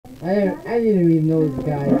I didn't even know this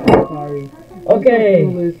guy. I'm sorry. Okay.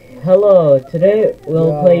 Hello. Today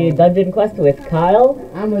we'll play Dungeon Quest with Kyle.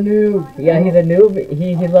 I'm a noob. Yeah, he's a noob.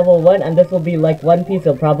 He's level 1, and this will be like One Piece.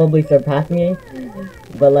 He'll probably surpass me.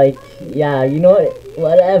 But like, yeah, you know what?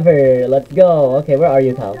 Whatever. Let's go. Okay, where are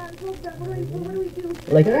you, Kyle?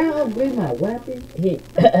 Like, can I upgrade my weapon?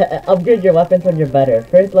 Upgrade your weapons when you're better.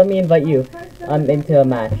 First, let me invite you into a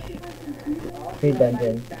match. Free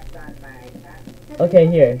dungeon. Okay,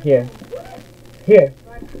 here.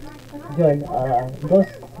 Join. Go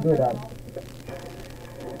down.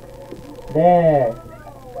 There.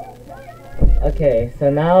 Okay, so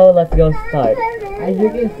now let's go start. As you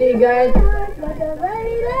can see, guys.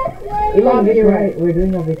 Elon, we're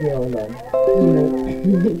doing a video, Elon.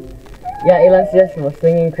 Yeah, Elon's just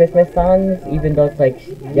singing Christmas songs, even though it's like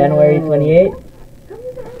January 28th.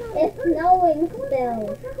 It's snowing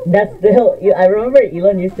still. That's still. I remember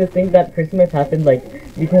Elon used to think that Christmas happened like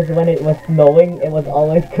because when it was snowing, it was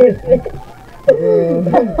always Christmas.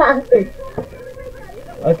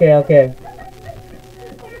 Okay.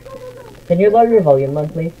 Can you lower your volume on,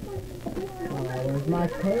 please? Where's my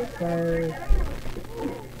paper?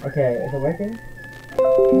 Okay, is it working?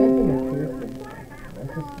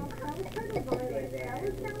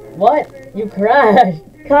 What? You crashed!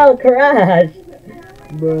 Kyle crashed!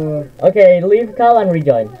 Bruh. Okay, leave Kyle and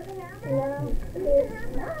rejoin.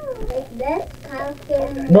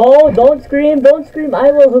 No, don't scream!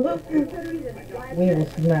 I will. We will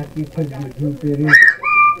smack you because you stupid.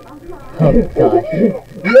 Oh gosh.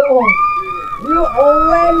 You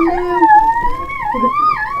already knew.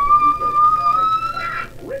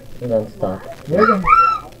 Don't stop.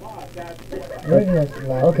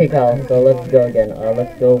 Okay, Kyle, so let's go again.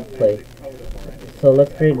 Let's go play. So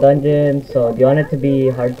let's create dungeon. So do you want it to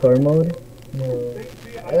be hardcore mode? No.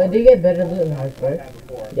 Do you get better loot in hardcore?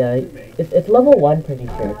 Yeah, it's level 1, pretty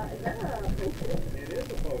sure.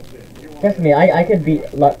 Trust me, I could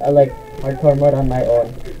beat like hardcore mode on my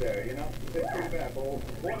own.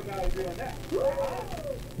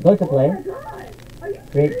 Go to play.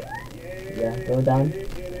 Great. Yeah, go down.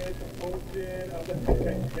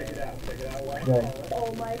 Good.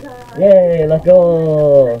 Yay, let's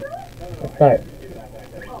go. Let's start.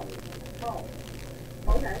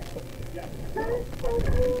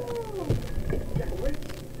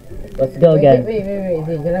 Let's go again. Wait.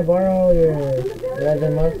 Can I borrow your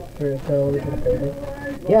leather mouse so we can play this?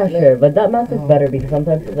 Yeah, sure, but that mouse is better because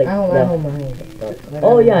sometimes it's like... I hold my hand.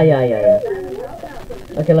 Oh, yeah.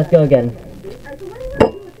 Okay, let's go again.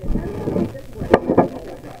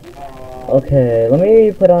 Okay, let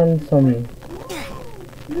me put on some...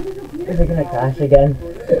 Is it gonna crash again?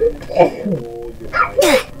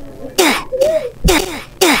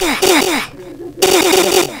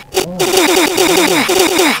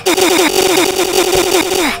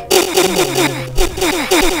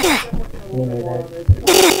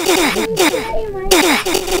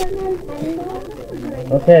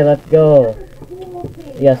 Okay, let's go.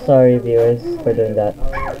 Yeah, sorry viewers for doing that.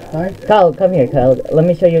 Sorry? Kyle, come here, Kyle. Let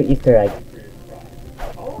me show you Easter egg.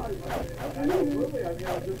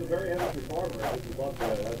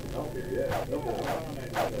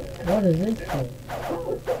 What is this thing?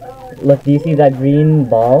 Look, do you see that green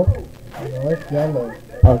ball? No, it's yellow.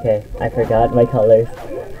 Okay, I forgot my colors.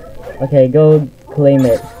 Okay, go claim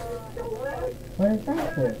it. What is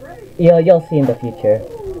that for? You'll see in the future.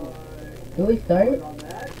 Do we start it?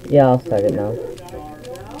 Yeah, I'll start it now.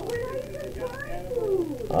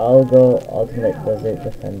 I'll go Ultimate Desert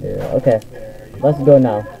Defender. Okay, let's go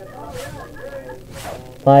now.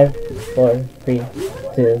 5, 4, 3,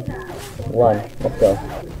 2, 1. Let's go.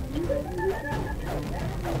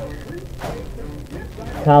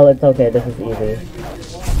 Kyle, it's okay. This is easy.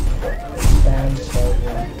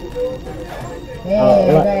 Hey,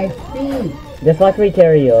 I got XP. Just watch me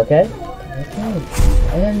carry you, okay? Okay.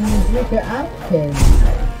 And then you take your option.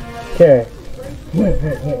 Sure.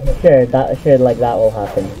 Sure, like that will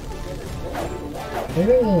happen. You're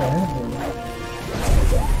really happy.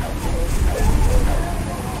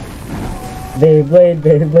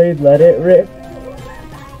 Beyblade, let it rip.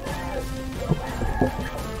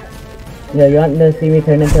 Yeah, you want to see me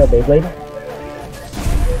turn into a Beyblade?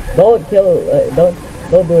 Don't kill,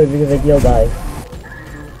 don't do it because like you'll die.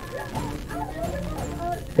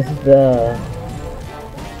 This is the...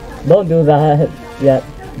 Don't do that yet.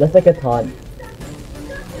 That's like a taunt.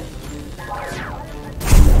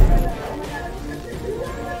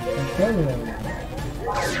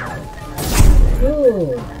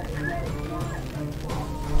 Cool.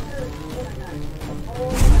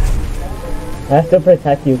 I have to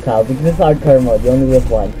protect you, Kyle, because this is hardcore mode. You only live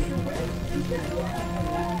once.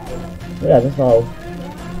 Yeah, that's all.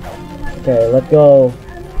 Okay, let's go.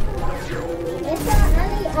 Is there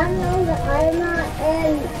any unknown armor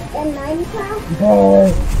in Minecraft? Bro,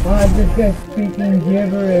 this guy's speaking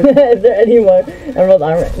gibberish. Is there any more emerald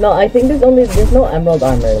armor? No, I think there's no emerald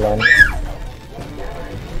armor one.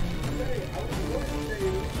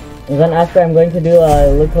 And then after I'm going to do a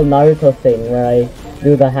little Naruto thing where I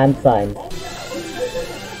do the hand signs.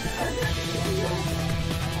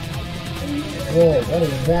 Whoa, what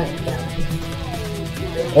is that?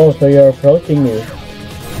 Oh, so you're approaching me.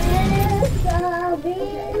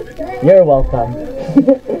 You're welcome.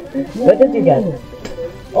 What did you get?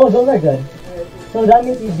 Oh, those are good. So that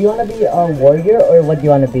means, do you want to be a warrior or what do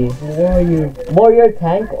you want to be? Warrior. Warrior,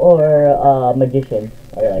 tank, or magician?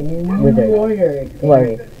 Or like wizard? Warrior.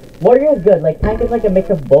 Warrior. Warrior is good. Like tank is like a mix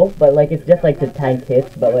of both, but like it's just like the tank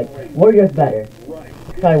hits. But like warrior is better.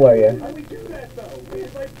 Try warrior.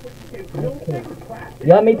 Okay.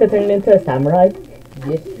 You want me to turn it into a samurai?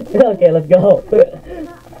 Yes. Okay, let's go.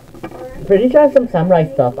 Pretty sure I have some samurai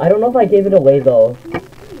stuff. I don't know if I gave it away though.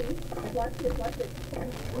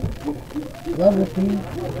 Level 3.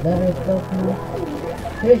 Better stuff now.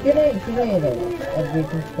 Hey, should I upgrade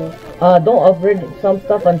some stuff? Don't upgrade some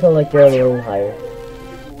stuff until like you're a little higher.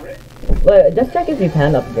 Wait, just check if you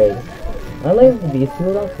can upgrade. I like these two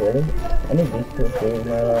left, really. I need these two too,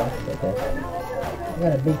 more or less. Okay. I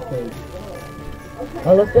got a big sword.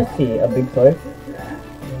 Oh, let's just see. A big sword?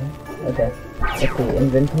 Yeah. Okay. Let's see.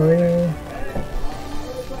 Inventory.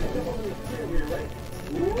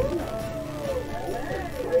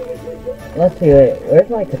 Let's see, wait. Where's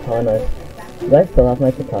my katana? Do I still have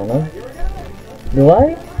my katana? Do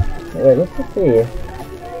I? Wait, let's just see.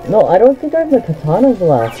 No, I don't think I have the katanas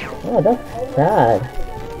left. Oh, that's sad.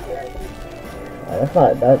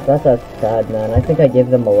 That's sad, man. I think I gave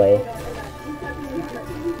them away.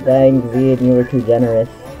 Dang, Zed, you were too generous.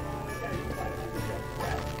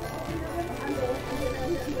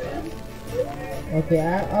 Okay,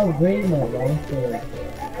 I'll upgrade my long sword.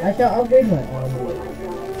 I shall upgrade my armor.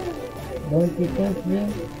 Don't you think, Jim?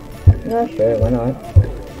 Yeah, sure, why not?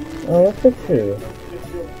 Oh, let's just see.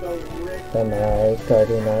 Samurai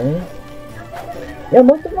 39. Yeah,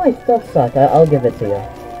 most of my stuff sucks. I'll give it to you.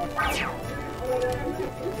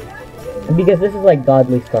 Because this is like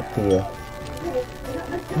godly stuff to you.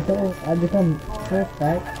 So I become first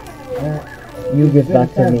back. You give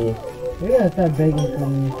back to me. You're gonna start begging for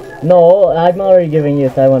me. No, I'm already giving you,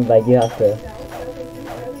 so I won't beg. You have to.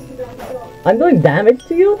 I'm doing damage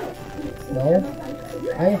to you? No.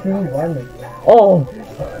 I just remove armor. Oh!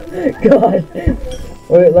 God!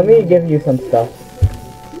 Wait, let me give you some stuff.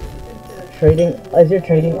 Trading. Is your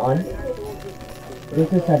trading on? Go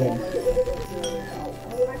to settings.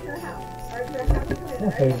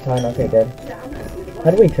 Oh, trading's on. Okay, good.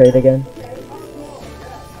 How do we trade again?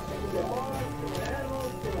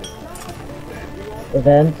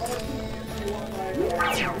 Events.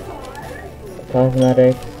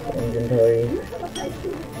 Cosmetics. Inventory.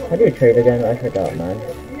 How do you trade again? I forgot, man.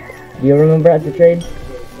 Do you remember how to trade?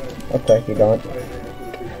 Of course you don't.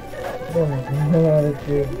 I don't know how to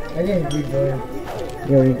trade. I didn't rejoin.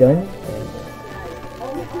 You're redone?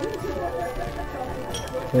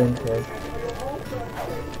 Okay.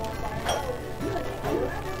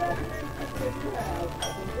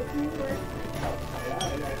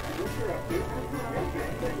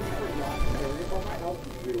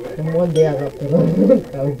 From one day I got to level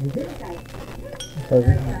 1000. So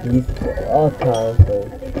these cows.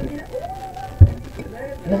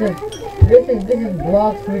 This is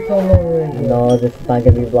block switch all over again. No, this is not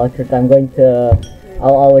gonna be block switch.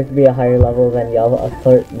 I'll always be a higher level than you. I'll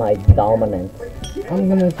assert my dominance. I'm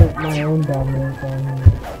gonna set my own dominance on him.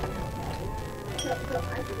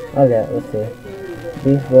 Okay, let's see.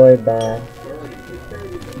 Beast boy bad.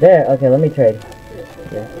 There. Okay, let me trade.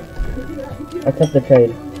 Yeah. Accept the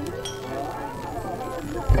trade.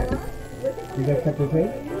 You guys accept the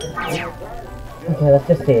trade? Okay, let's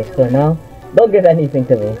just see. So now, don't give anything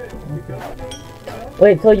to me.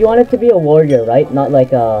 Wait, so you want it to be a warrior, right? Not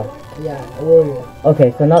like a... Yeah, a warrior.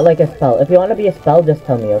 Okay, so not like a spell. If you want to be a spell, just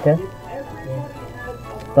tell me, okay?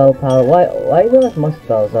 Yeah. Spell power. Why do I have most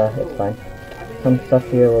spells? It's fine. Some stuff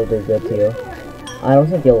here will be good to you. I don't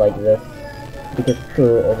think you'll like this. Because it's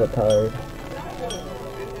too overpowered.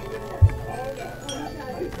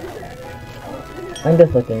 I'm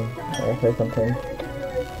just looking for something.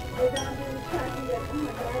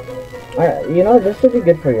 Alright, you know, this should be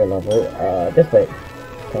good for your level. Just wait.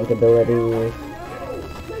 Tank abilities.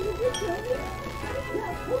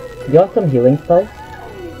 You have some healing spells?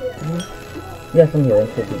 Yeah, some healing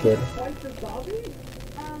should be good.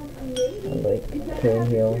 And like, turn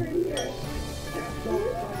heal.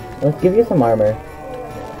 Let's give you some armor.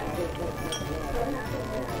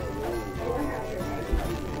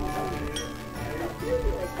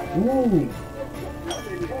 Ooh.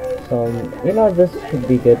 So, you know, this should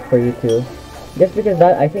be good for you too. Just because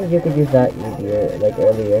that, I think you could use that easier, like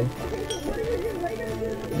earlier.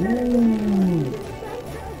 Ooh.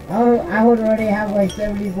 I would already have like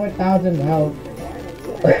 74,000 health.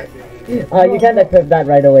 You can't equip that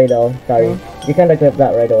right away though. Sorry. You can't equip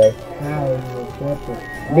that right away. How is it equip it?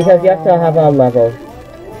 Because you have to have a level.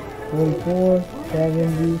 44,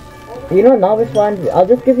 70. You know, novice one, I'll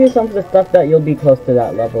just give you some of the stuff that you'll be close to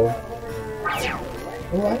that level.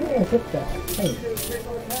 Oh, I think I equipped that. Hey.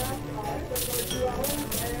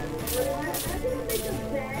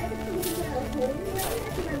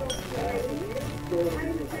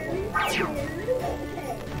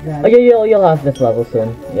 Oh, yeah, you'll have this level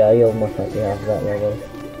soon. Yeah, you'll most likely have that level.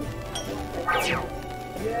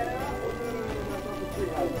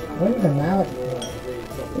 What is the mallet?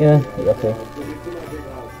 Yeah, you'll see.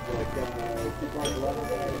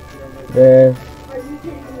 This.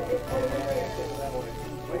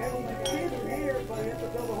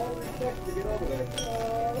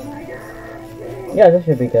 Yeah, this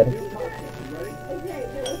should be good.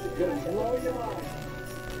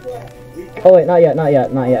 Oh wait, not yet. I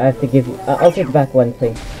have to give you. I'll take back one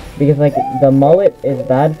thing, because like the mullet is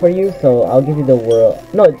bad for you, so I'll give you the world.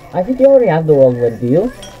 No, I think you already have the whirlwind. Do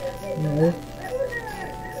you? No.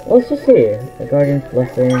 Well, let's just see. The guardian's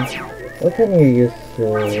blessing. What can you use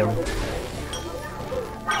to?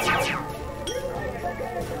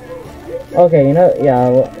 Okay, you know, yeah.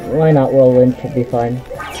 Why not? Whirlwind should be fine.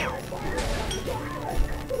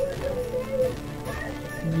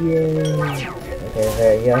 Yeah. Okay,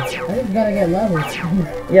 there you go. I just gotta get levels.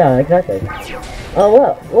 Yeah, exactly.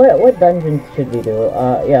 What dungeons should we do?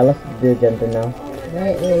 Yeah, let's do dungeon now.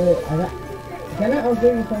 Wait. Can I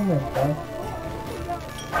upgrade you some more stuff?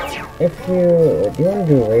 If you do you want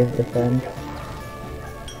to do wave defense?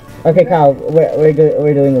 Okay, Kyle, we're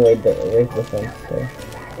doing wave defense. So.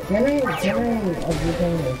 Can I upgrade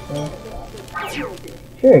some more stuff?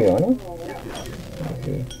 Sure, you wanna? Let's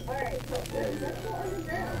see.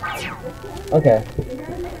 Okay,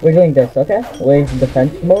 we're doing this. Okay, wave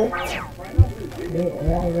defense mode.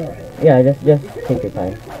 Yeah, just take your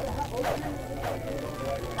time.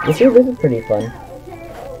 You see, this is pretty fun.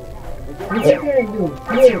 What should I do?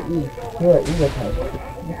 Here, E. What you look like?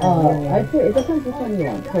 I'd say it depends which one you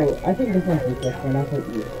want. So I think this one's weakest, and I'll take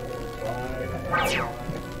E.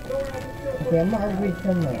 Okay, I'm gonna upgrade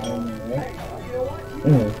some more armor, right?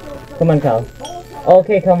 Come on, Kyle.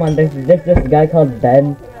 Okay, come on. There's this guy called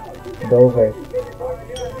Ben Dover.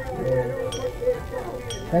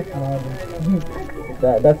 That's nerdy.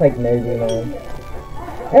 That's like nerdy, man.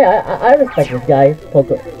 Hey, I respect this guy,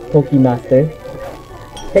 Pokemaster.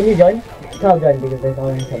 Can you join? Kyle, join because there's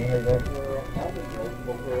already someone here.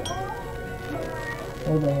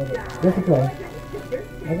 Hold on. This is one.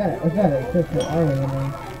 I gotta equip my armor,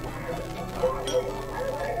 man.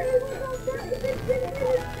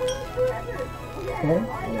 Okay?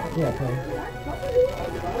 Yeah, okay.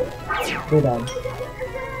 Go down.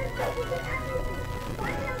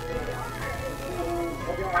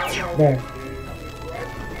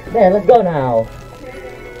 There, let's go now.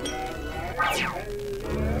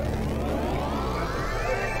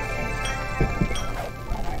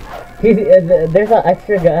 There's an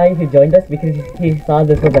extra guy who joined us because he saw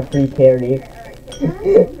this was a free carry. A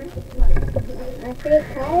free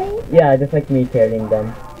carry? Yeah, just like me carrying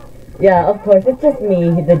them. Yeah, of course, it's just me,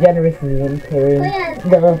 the generous one carrying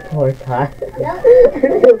the poor cat. I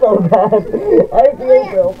feel so bad. I feel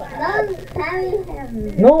so bad. Don't carry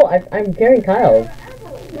him. No, I'm carrying Kyle.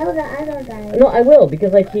 No, the other guy. No, I will,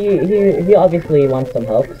 because like he obviously wants some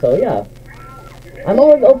help, so yeah. I'm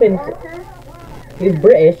always open to, he's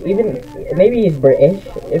British, even maybe he's British.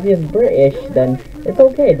 If he's British, then it's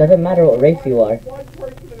okay, it doesn't matter what race you are.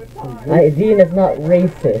 Dean is not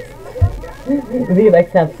racist. Dean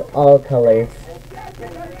accepts all colors.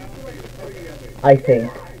 I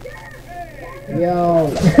think. Yo.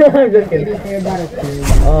 I'm just kidding.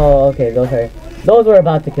 Oh, okay, those were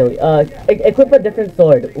about to kill you. Equip a different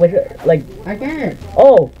sword. Which, like... I can't.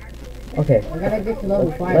 Oh! Okay. I gotta get to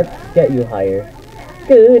level 5. Let's get you higher.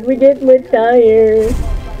 Good, we get much higher.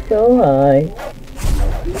 So high.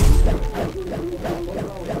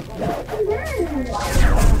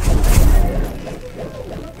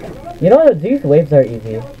 You know, these waves are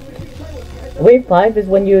easy. Wave 5 is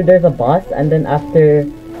when there's a boss, and then after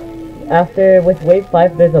with wave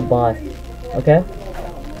 5 there's a boss. Okay?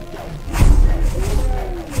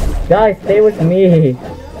 Guys, stay with me.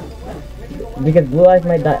 Because Blue Eyes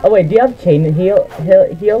might die. Oh wait, do you have chain heal?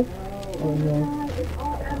 Oh no.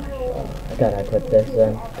 I gotta equip this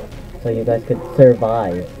then. So you guys could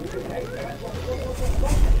survive.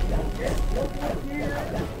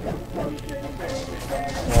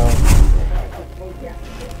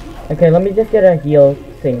 Okay, let me just get a heal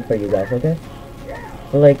thing for you guys, okay?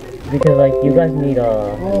 So, like, because, like, you guys need a...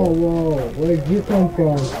 Oh, whoa. Where'd you come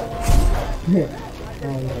from? Oh, no.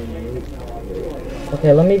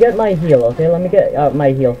 Okay, let me get my heal, okay? Let me get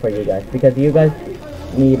my heal for you guys, because you guys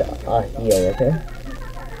need a heal, okay?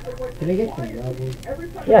 Can I get some levels?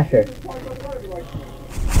 Yeah, sure.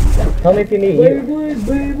 Tell me if you need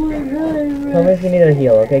Tell me if you need a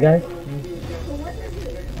heal, okay, guys?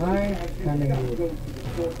 I kinda need it.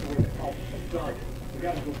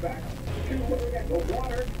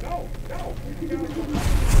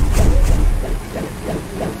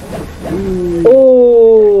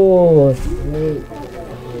 Ooh! Wait.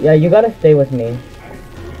 Yeah, you gotta stay with me.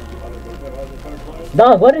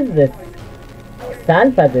 Dog, what is this?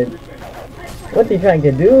 Sand feather. What's he trying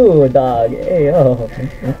to do, dog? Hey, yo.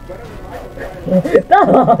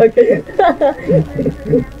 Dog!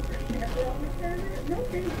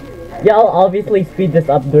 Yeah, I'll obviously speed this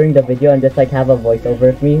up during the video and just like have a voiceover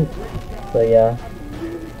of me. So yeah.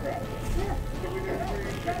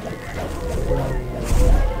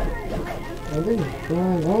 What is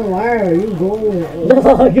going on? Why are you going?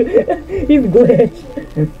 Dog! He's glitched.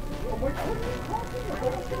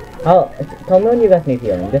 Tell me when you guys need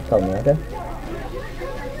healing. Just tell me, okay?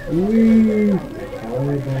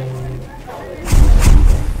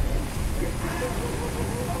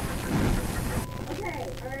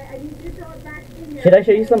 Should I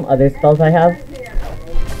show you some other spells I have?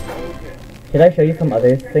 Should I show you some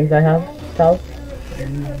other things I have, Sal?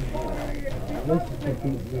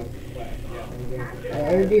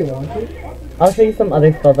 Do you want to? I'll show you some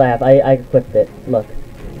other spells I have. I equipped it. Look.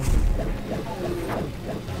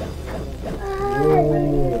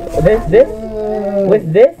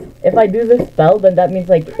 With this, if I do this spell, then that means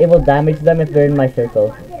like it will damage them if they're in my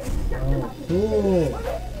circle. Oh, cool.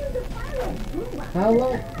 How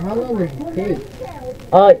long does it take?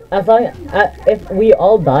 As long if we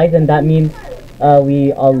all die, then that means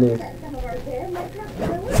we all lose.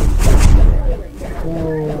 So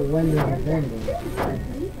when does it end?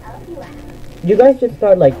 You guys should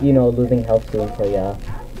start like, you know, losing health soon, so yeah.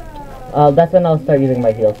 That's when I'll start using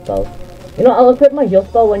my heal spells. You know, I'll equip my heal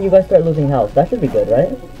spell when you guys start losing health. That should be good,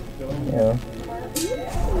 right? Yeah.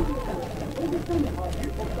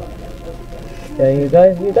 Yeah, you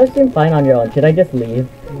guys seem fine on your own. Should I just leave?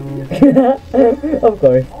 No. Of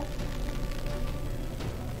course.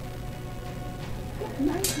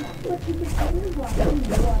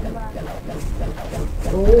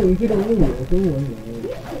 Oh, you can only do one.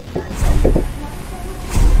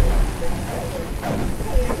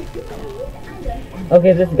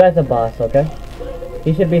 Okay, this guy's a boss, okay?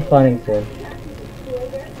 He should be spawning soon.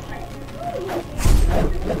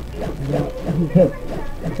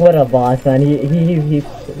 What a boss, man. He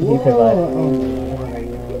survived.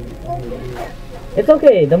 It's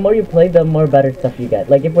okay, the more you play, the more better stuff you get.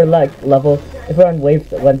 Like, if we're like if we're on wave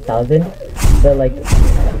 1000,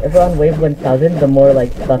 if we're on wave 1000, the more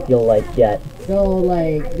like stuff you'll like get. So,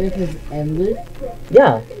 like, this is endless?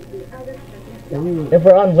 Yeah. Ooh. If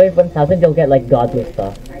we're on wave 1000, you'll get like godly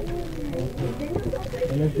stuff.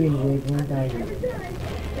 Unless we wave 1000.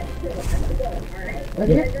 We're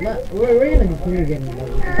gonna continue getting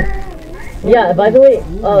levels. Yeah, by the way,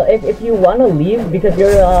 if you wanna leave because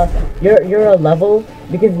you're a level,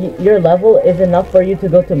 because your level is enough for you to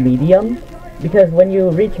go to medium, because when you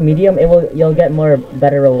reach medium, you'll get more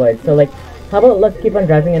better rewards. So like, how about let's keep on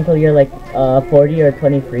driving until you're like 40 or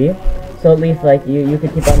 23, so at least like you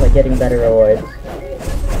could keep on like getting better rewards.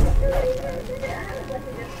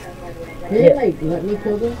 Can you like let me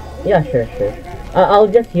kill them? Yeah, sure. I'll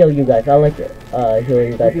just heal you guys. I'll like heal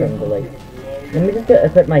you guys from the like. Let me just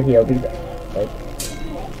equip my heal. Because, like,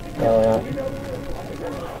 no, why not?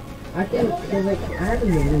 I can, cause like I haven't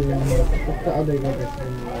been losing here. What's the other level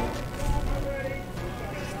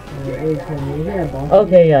wait, can you hear a boss?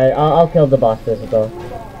 Okay, yeah, I'll kill the bosses as well.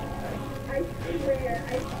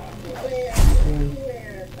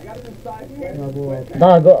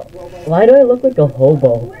 Dog, why do I look like a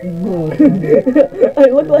hobo? I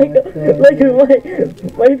look like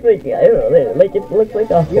my thing. I don't know, like it looks like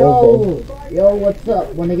a hobo. Yo, what's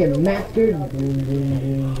up? Wanna get mastered? Boom, boom,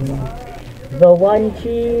 boom, boom. The one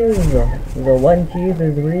cheese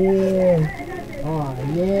is real. Aw,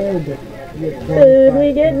 yeah. Could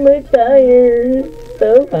we get much higher?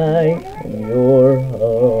 So high, you're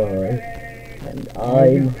high, and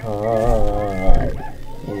I'm high.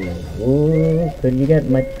 Ooh, could you get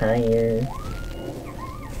much higher?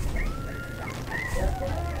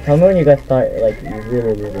 Tell me when you guys start, like,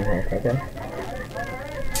 really losing health, okay?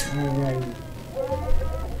 Alright.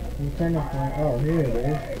 I'm trying to find. Oh, here it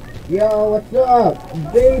is. Yo, what's up,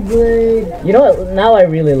 Beyblade? You know what? Now I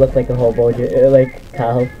really look like a hobo, like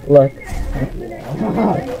Cal. Look.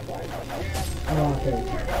 Oh, okay.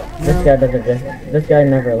 This guy doesn't just. This guy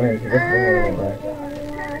never learns. He just doesn't learn.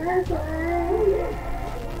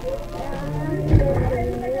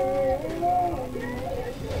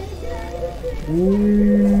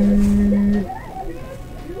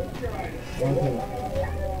 Okay.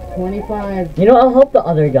 25. You know, I'll help the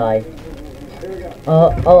other guy.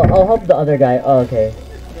 I'll help the other guy. Oh, okay.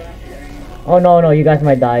 Oh no, you guys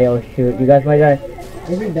might die. Oh shoot, you guys might die.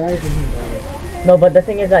 If he dies, then he dies. No, but the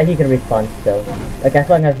thing is that he can respawn still. Like as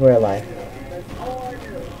long as we're alive.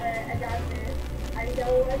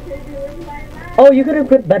 Oh, you can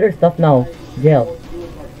equip better stuff now. Gale.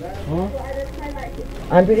 Huh?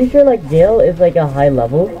 I'm pretty sure like Gale is like a high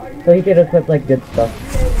level, so he can equip like good stuff.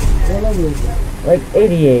 What level is it? Like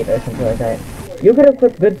 88 or something like that. You can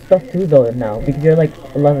equip good stuff too though now, because you're like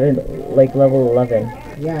 11, like level 11.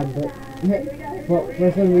 Yeah, but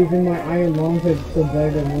for some reason my iron longs are still better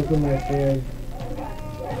than most of my spears.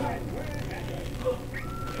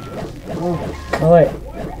 Oh, Oh wait.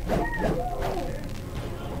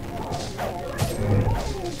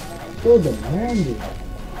 so demanding.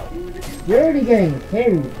 You're already getting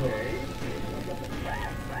carried.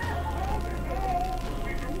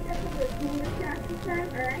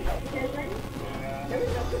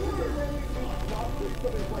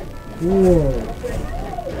 Whoa.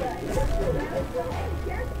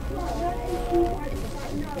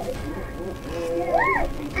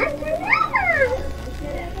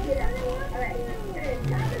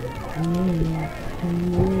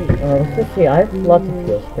 Let's just see. I have lots of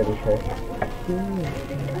skills, pretty sure.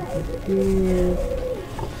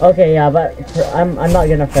 Okay, yeah, but I'm not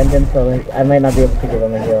gonna friend him, so like I might not be able to give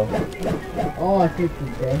him a heal. Oh, I see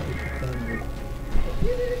she's dead.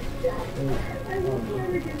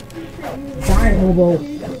 Die, hobo!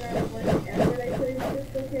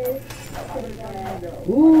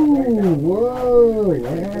 Ooh, whoa! I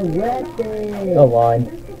got a weapon! A wand.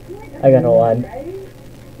 I got a wand.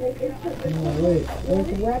 Oh, wait, where's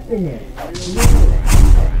the weapon at?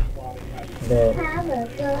 There. Have a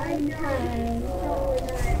good time.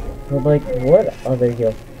 But like, what other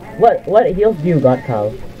heals? What heals do you got,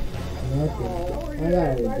 Kyle? Nothing. I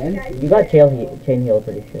got a redemption. You got chain heal,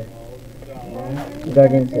 pretty sure.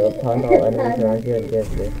 Guardian seal, taunt all enemies around you and give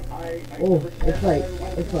this. Oh, it's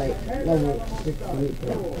like level 68.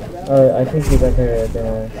 I think you guys are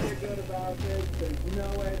gonna.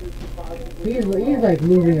 He's like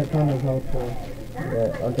losing a ton of health though.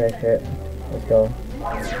 Yeah, okay, shit. Let's go.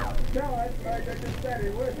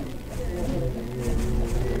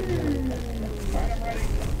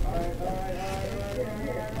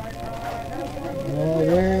 Oh,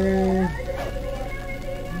 where?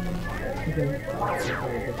 Okay.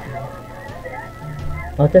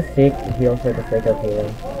 I'll just seek heal for the sake of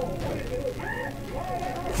healing.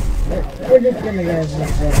 We're just gonna get as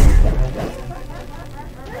much damage.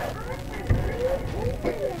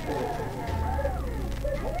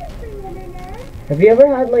 Have you ever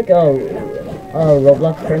had like a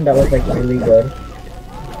Roblox friend that was like really good?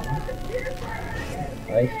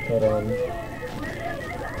 Ice put on.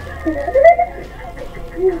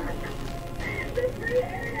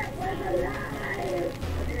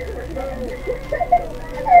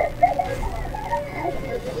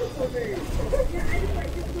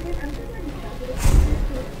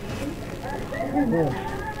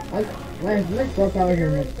 Let's go power here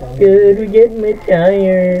next time. Good, we get me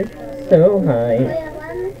tired. So high. Wait,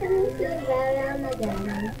 when can we see Barry again?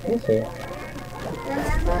 We'll see.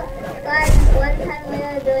 Remember, one time we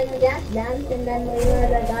were doing Just Dance and then we were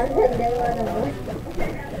the girls and they were the boys.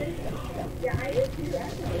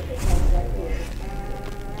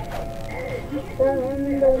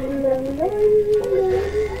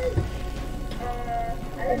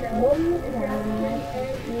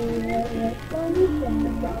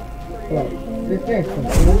 This guy's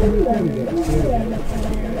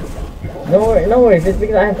No worries, it's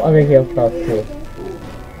because I have other heal spells too.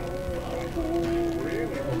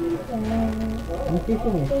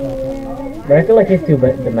 But I feel like he's too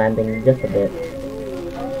demanding, just a bit.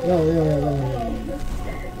 Yo.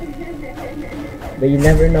 But you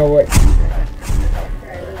never know what.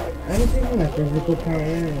 I'm thinking my physical power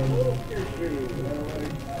and...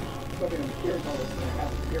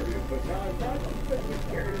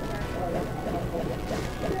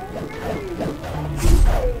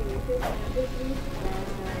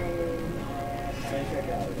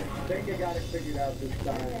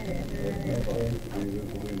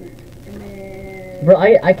 Bro,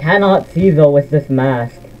 I cannot see though with this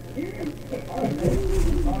mask.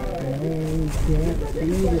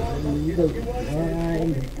 Okay,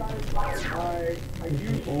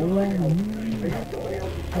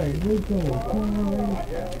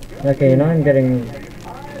 you know I'm getting...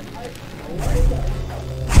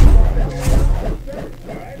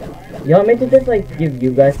 You want me to just like give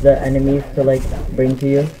you guys the enemies to like bring to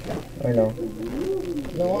you? Or no?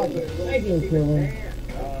 No, I can kill him.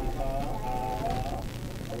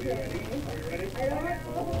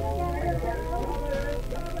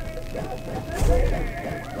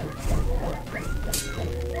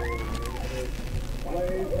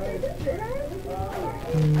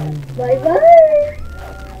 Bye bye.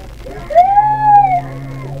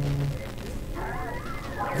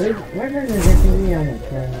 Why are they getting me on the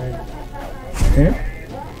friend?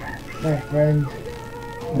 My friends.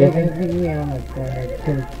 They're getting me on my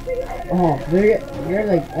friend. Oh, they're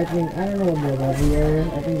like, I think, I don't know what their level are. I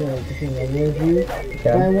think they're like the same level as you.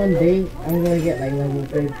 Yeah. By one day, I'm gonna get like level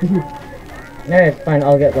 50. No, it's fine.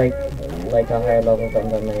 I'll get like a higher level than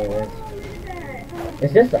them anyways.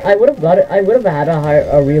 It's just I would have got it. I would have had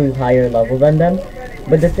a really higher level than them.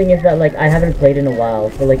 But the thing is that like I haven't played in a while,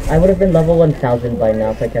 so like I would have been level 1000 by now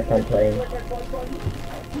if I kept on playing.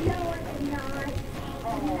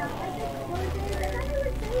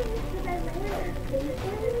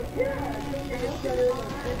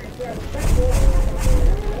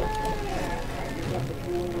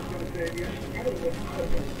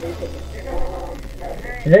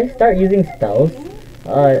 Should I start using spells?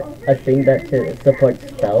 A thing that supports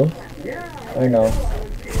spells? Or no?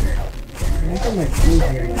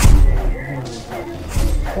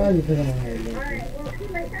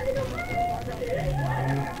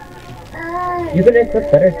 You can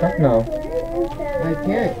equip better stuff now. I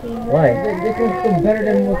can't. Why? This one's still better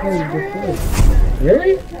than what I before.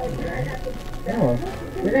 Really? Oh.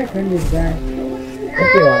 Did I find this guy?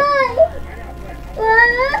 What do you want?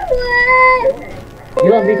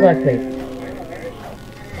 You want be quiet, please.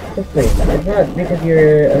 Just please. It's not because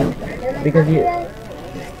you're because you.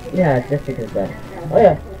 Yeah, it's just because of that. Oh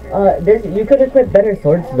yeah. There's you could equip better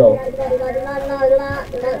swords though.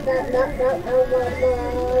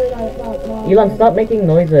 Elon, stop making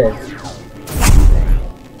noises.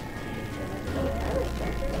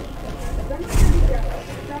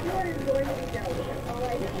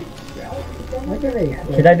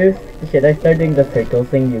 Should I start doing the circle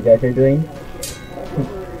thing you guys are doing?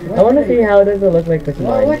 I want to see how does it look like with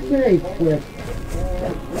mine. What can I equip?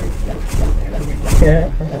 Yeah.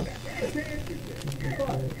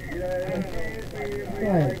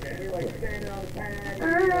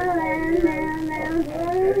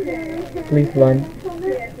 Please run.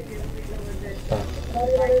 Stop.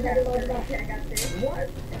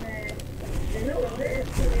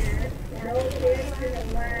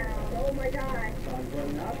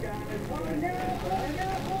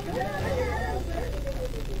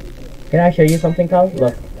 Can I show you something, Kyle?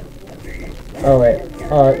 Look. Oh wait.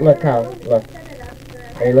 Oh, look, Kyle. Look.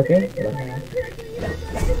 Are you looking? Look.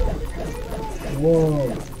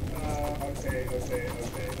 Whoa.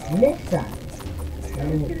 Nexa.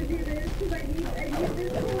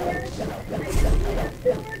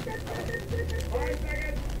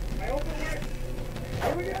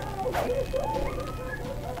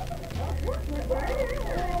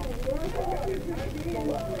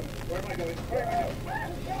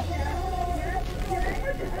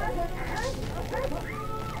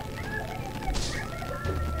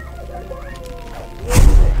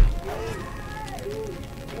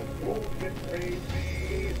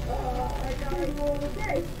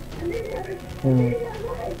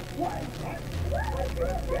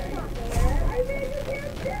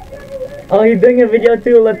 Oh, you're doing a video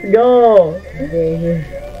too, let's go! I think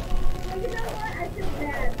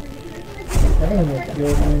it's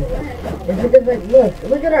good. It's because like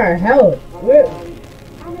look at our health. We're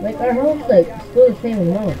like our health's like still the same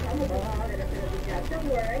amount.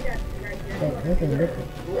 Like, look.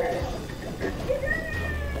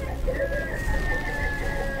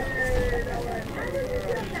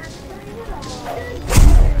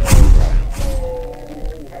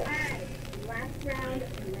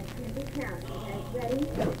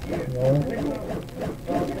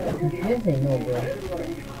 This ain't no good.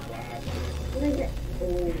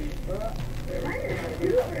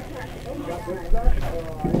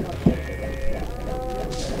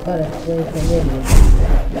 Gotta play some idiots.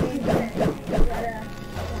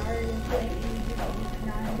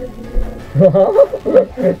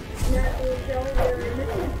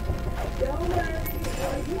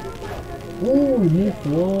 Ooh, new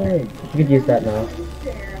sword. You could use that now.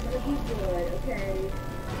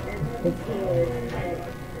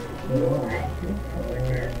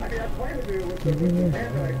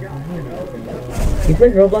 He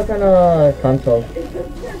plays Roblox on a console.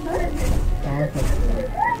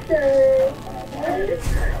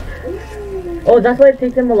 Oh, that's why it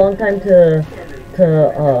takes him a long time to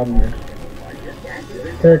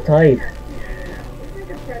type.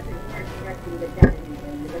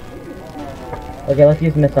 Okay, let's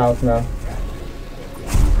use missiles now.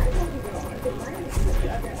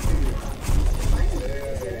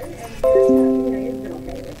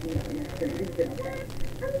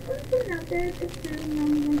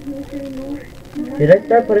 Did I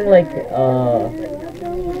start putting like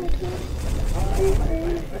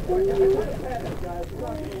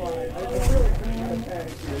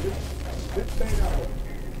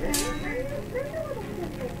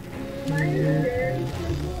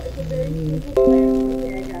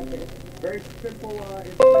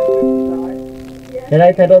Did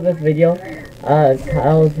I title this video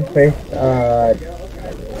Cal's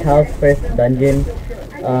first dungeon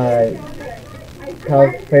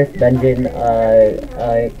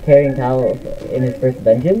carrying Cal in his first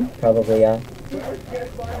dungeon? Probably, yeah.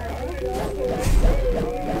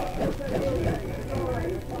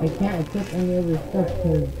 I can't accept any other stuff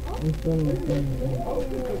because I'm still in the same.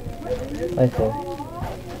 I see.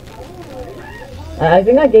 I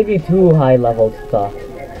think I gave you 2 high level stuff.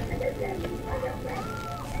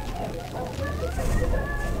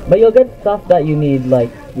 But you'll get stuff that you need,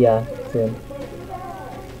 like, yeah, soon.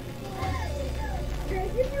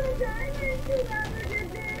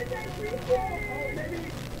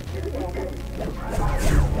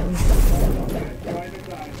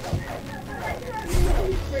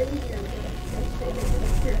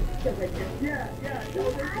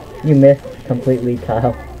 You missed completely,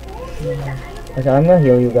 Kyle. Okay, I'm gonna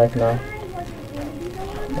heal you guys now.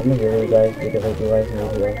 I'm gonna heal you guys because you guys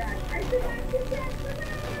need heal.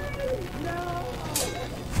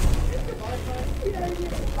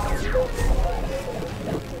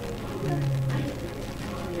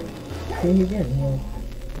 Can you get him?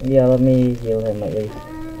 Yeah, let me heal him at least.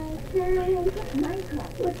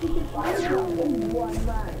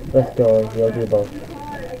 Let's go, heal you both.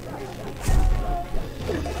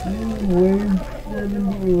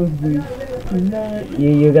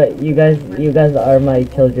 You guys are my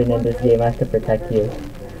children in this game. I have to protect you.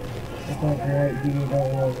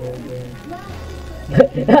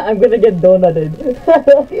 I'm gonna get donutted.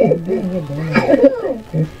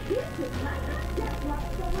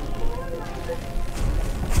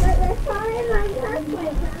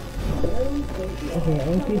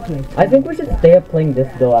 I think we should stay up playing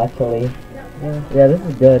this though, actually. Yeah, this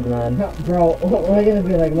is good, man. Bro, we're gonna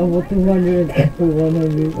be like level 200 to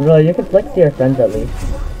 100. Bro, you can flex to your friends at least.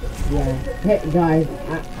 Yeah. Hey guys,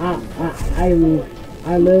 I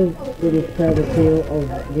live with this proud tale of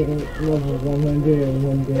getting level 100 in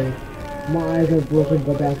one day. My eyes are broken,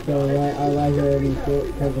 but that's alright. Our lives are already short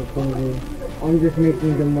because of COVID. I'm just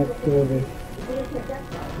making them much shorter.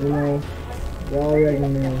 You know, you already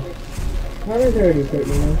know. Connor's already short,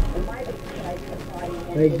 you know.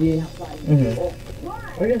 Right, G?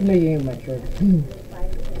 We're just making it much shorter.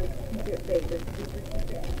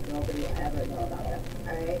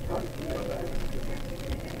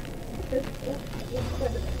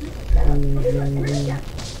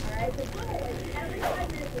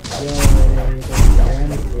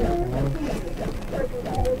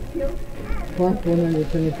 Plus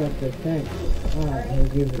 125%. Ah, he'll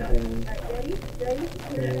give it then.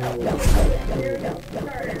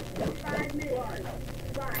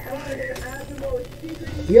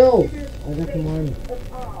 Yo! I got some armor.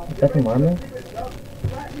 You got some armor?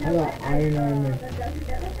 I got iron armor.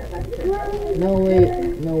 No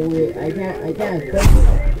wait, I can't equip it.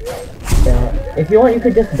 Yeah. If you want, you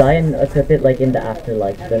could just die and equip it like in the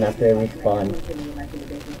afterlife, then after it respawns.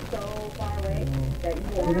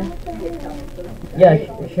 Yeah,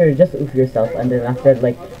 sure, just oof yourself, and then after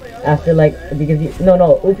like, because you,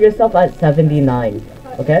 no, oof yourself at 79,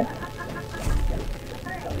 okay?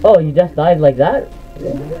 Oh, you just died like that?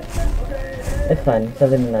 It's fine,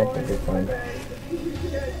 79 should be fine.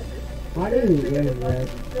 How do you get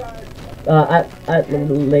that?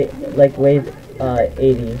 Like wave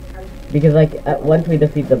 80, because like once we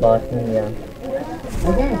defeat the boss, then yeah.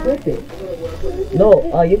 I can't equip it.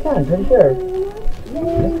 No, you can, I'm sure.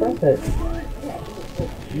 Just press it.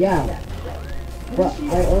 Yeah, but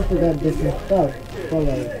I also got different stuff. So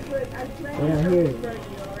like, yeah, here.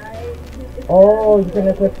 Oh, you can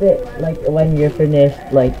equip it like when you're finished,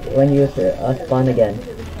 like when you spawn again.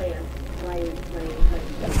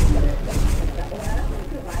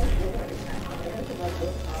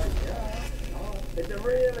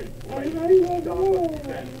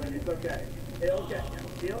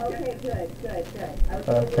 Okay, good.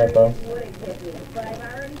 Typo. Wouldn't hit me, but I've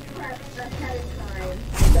already prepped ahead of time.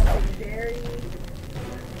 Something very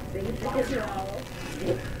basic as well.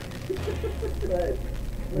 But,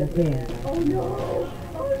 Okay. oh no!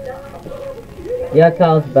 Yeah,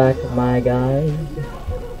 Kyle's back, my guy.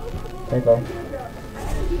 Typo.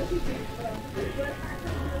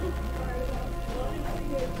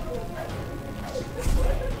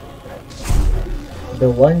 The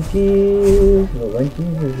one cheese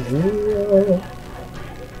is real.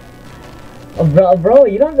 Oh, bro,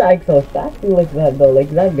 you don't act so sassy like that though, like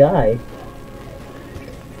that guy.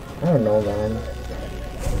 I don't know, man.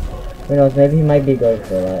 Who knows? Maybe he might be going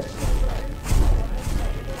for that.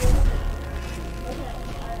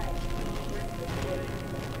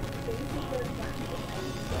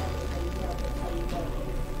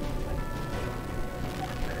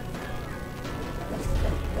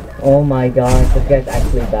 Oh my gosh, this guy's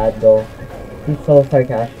actually bad though. He's so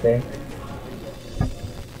sarcastic.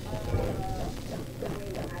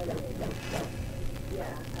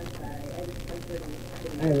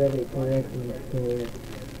 I read it correctly, so...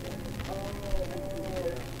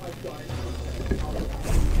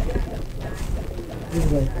 This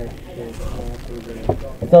guy's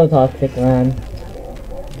like So toxic, man.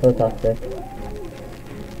 So toxic.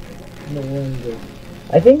 no wonder.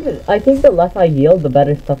 I think the less I heal, the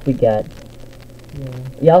better stuff we get. Yeah.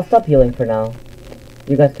 Yeah, I'll stop healing for now.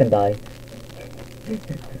 You guys can die.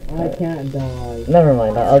 I can't die. Never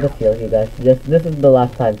mind, I'll just heal you guys. This is the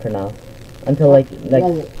last time for now. Until like next,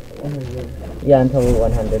 Level 100. yeah, until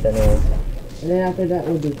 100 anyways. And then after that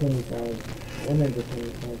we'll do 25.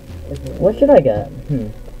 125. Okay. What should I get?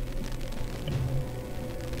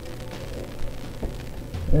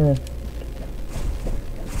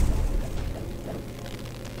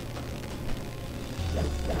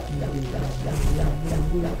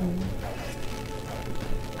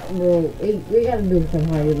 Bro, we gotta do some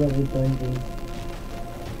higher level dungeons.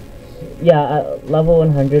 Yeah, level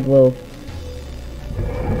 100 will...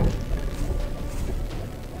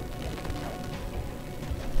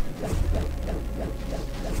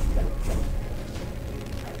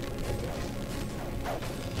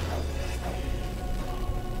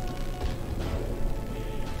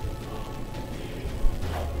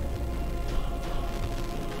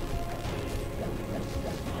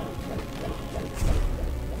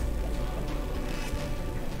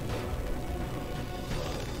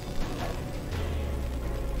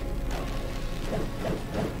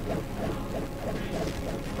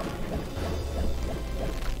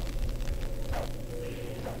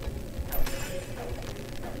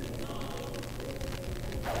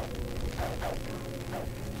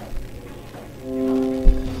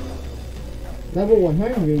 Level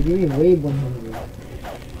 100? You mean wave 100?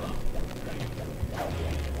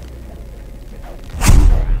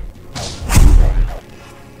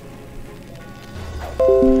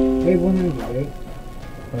 Wave 100, right?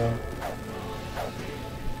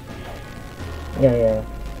 Yeah.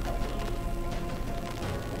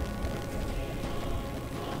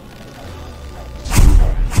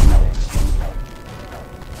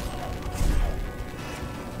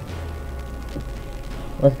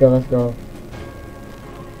 Let's go.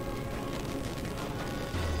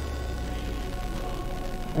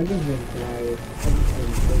 I just been quiet.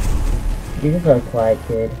 You're just a quiet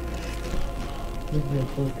kid. Just been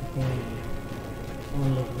focusing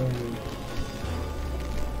on the game.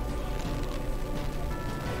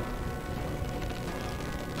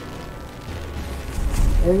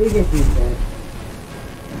 Or we just reset.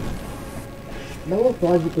 No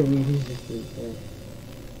logical reasons just reset.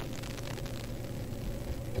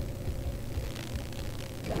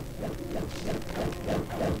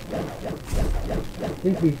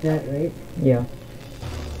 Just reset, right? Yeah.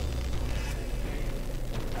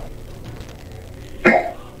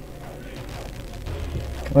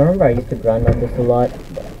 I remember I used to grind on this a lot,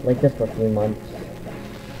 like just for a few months.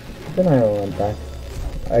 Then I went back.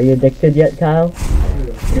 Are you addicted yet, Kyle?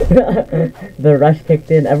 The rush kicked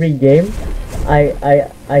in every game.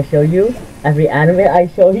 I show you every anime I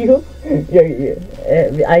show you.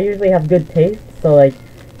 I usually have good taste, so like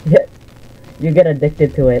you get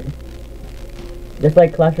addicted to it. Just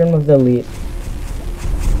like Classroom of the Elite.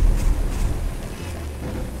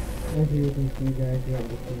 As you can see, guys, we have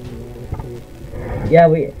the same taste.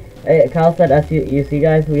 Yeah, Kyle said, as you see,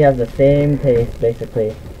 guys, we have the same taste,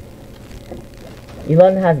 basically.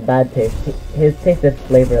 Elon has bad taste. His taste is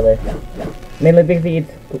flavorless. Mainly because he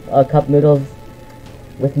eats cup noodles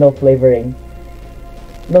with no flavoring.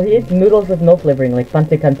 No, he eats noodles with no flavoring, like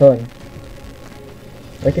Pante Canton.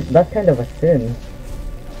 Like, that's kind of a sin.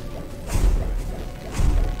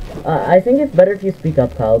 I think it's better if you speak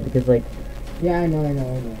up, Kyle, because like, Yeah, I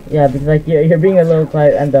know. yeah, because like you're being a little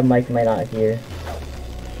quiet and the mic might not hear.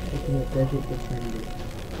 Okay, that's it, that's fine.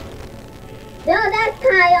 No, that's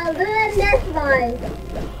Kyle doing this one.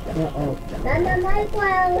 Uh-oh. Then the mic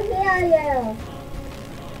will hear you.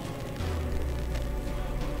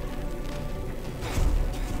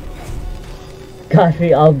 Gosh,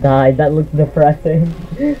 we all died. That looks depressing.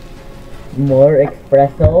 More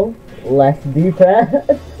espresso, less depressed.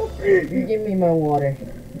 Give me my water.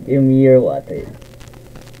 Give me your water.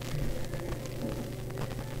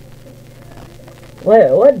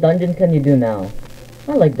 What dungeons can you do now?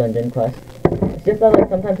 I like Dungeon Quest. It's just that like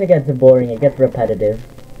sometimes it gets boring, it gets repetitive.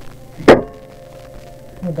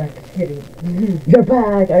 Oh, that's kidding. You're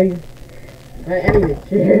back, are you? I need a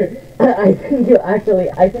chair. I think I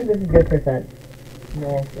think this is good percent.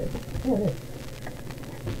 No, it's good. Oh, it is.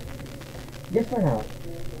 Just for now.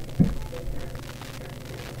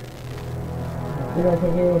 You know,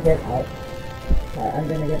 can you get out? I'm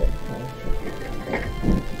gonna get it.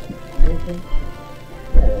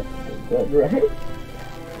 Yeah, that's good, right?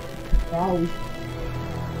 Oh,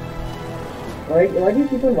 Why do you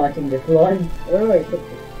keep on watching this one? wait.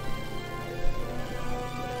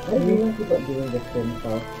 Why do you keep on doing this to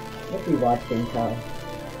himself? Let's be watching Kyle.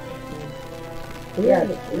 Yeah,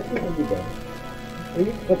 this is what you do. Will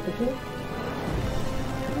you split the two?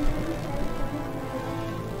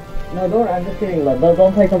 No, don't, I'm just kidding, love.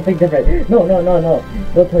 Don't play something different. No.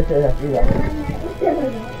 Don't torture us, do that.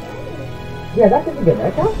 Yeah, that should be good,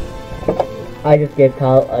 right, Kyle? I just gave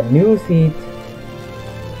Kyle a new seat,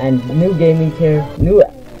 and new gaming chair, new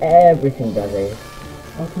everything, brother.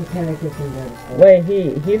 Okay, can I get some water?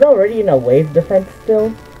 Wait, he's already in a wave defense still?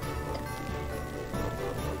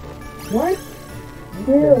 What?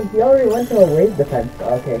 Dude, he already went to a wave defense.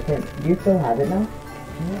 Okay, do you still have it now?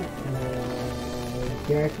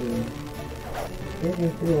 Jerky. This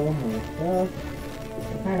is through all my stuff.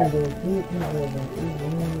 Kind of those deep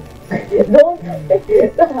Don't say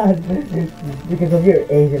that! Because of your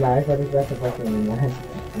Asian eyes, what is that supposed to mean, man?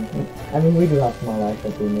 I mean, we do have small eyes,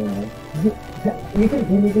 but we mean eyes. you can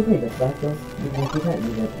take this back though. You can't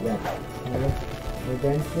use it yet.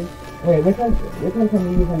 redemption. Wait, which one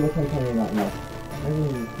can you use and which one can you not use? I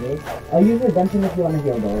mean, this. I'll use redemption if you want to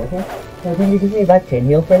heal though, okay? So can you give me back chain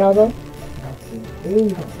heal for now though? Ooh,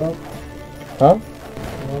 stuff. Huh?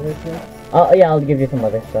 Another stuff. Oh yeah, I'll give you some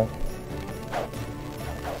other stuff.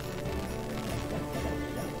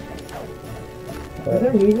 For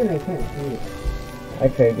some reason I can't see it. I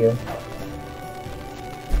trade you.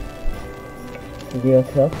 Deal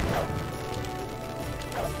stuff.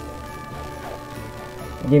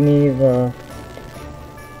 Give me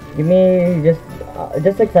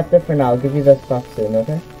just accept it for now. I'll give you the stuff soon,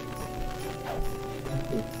 okay?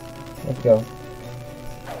 Let's go.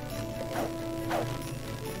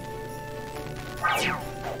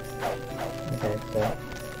 Okay, so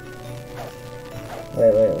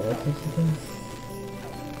wait, what's this again?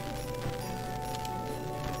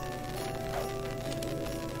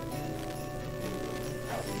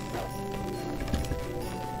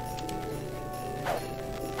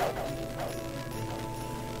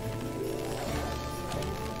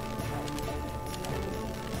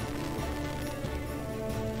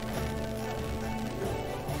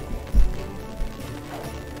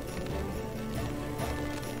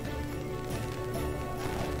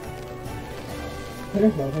 Can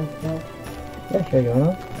I sell some stuff? Yeah, sure, you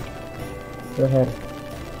wanna? Go ahead.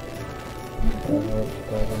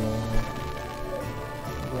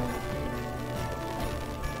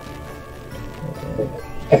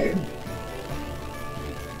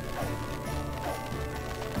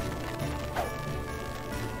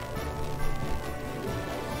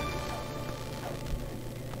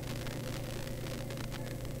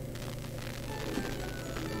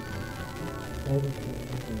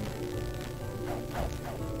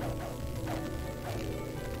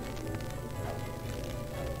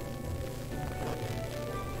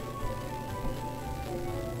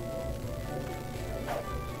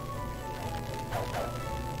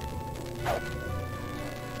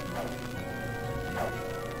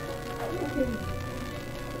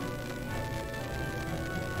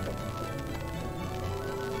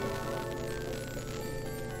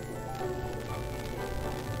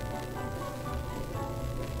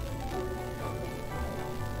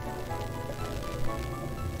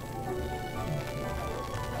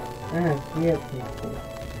 Yep.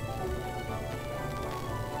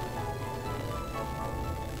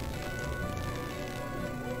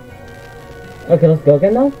 Okay, let's go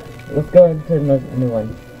again now. Let's go into the new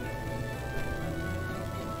one.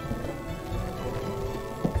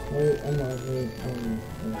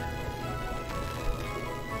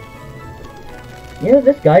 You know,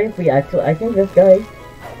 this guy, if we actually, I think this guy,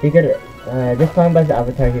 he could, just talking about his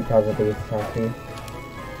avatar, he probably is happy.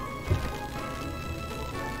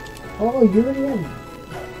 Oh, you already have.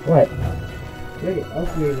 What? You already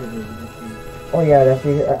upgraded it. Oh yeah, that's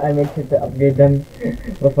me. I meant to upgrade them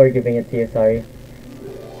before giving it to you, sorry.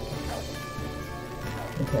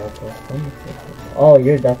 Okay, oh,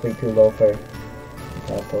 you're definitely too low for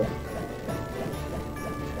Apple.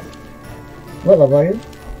 What level are you?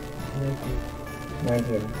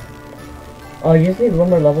 19. Oh, you just need one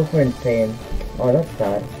more level for insane. Oh, that's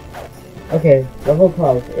sad. Okay, level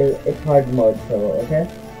 12. It's hard mode, so, okay?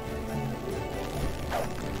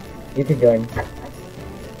 You can join.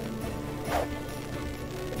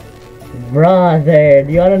 Brother,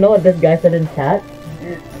 do you wanna know what this guy said in chat?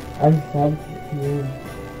 I'm so confused.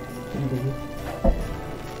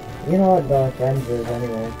 You know what the friends is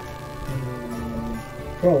anyway.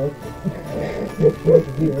 Bro,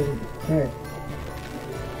 hey.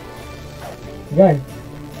 Join.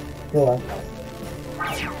 Go up.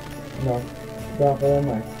 No. Go up a little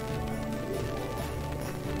more.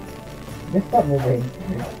 Just stop moving.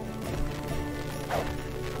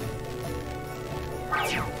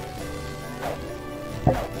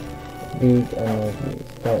 Big energy.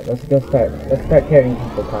 Start. Let's go start. Let's start carrying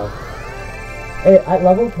people, pal. Hey, at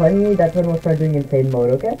level 20, that's when we'll start doing insane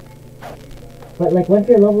mode, okay? But like once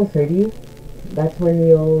you're level 30, that's when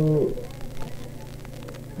you'll...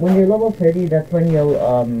 When you're level 30, that's when you'll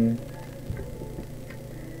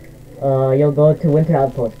go to Winter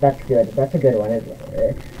Outpost. That's good. That's a good one.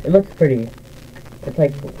 It looks pretty. It's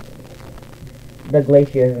like the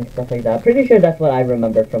glaciers and stuff like that. Pretty sure that's what I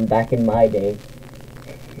remember from back in my day.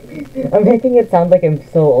 I'm making it sound like I'm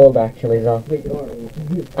so old actually, though.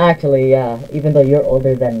 Actually, yeah. Even though you're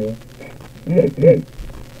older than me.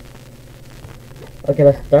 Okay,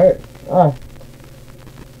 let's start. Ah.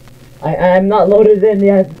 I'm not loaded in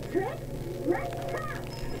yet.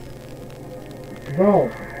 Bro,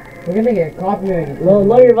 we're gonna get copyrighted.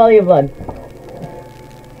 Lower your volume, bud.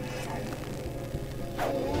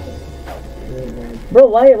 Bro,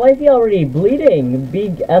 why is he already bleeding?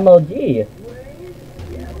 Big MLG.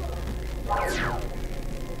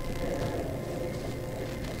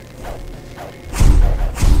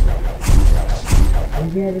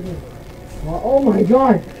 Oh my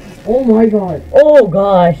god! Oh my god! Oh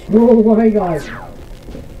gosh! Oh my god!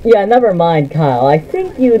 Yeah, never mind, Kyle. I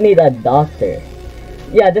think you need a doctor.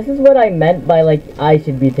 Yeah, this is what I meant by, like, I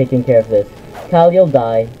should be taking care of this. Kyle, you'll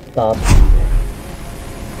die. Stop.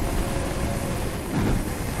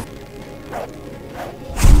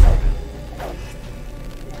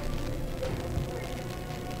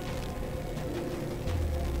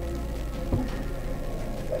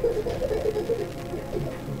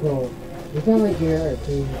 Bro, you sound like you're a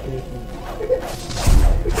crazy person.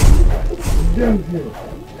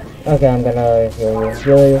 Okay, I'm gonna heal you.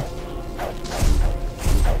 Heal you.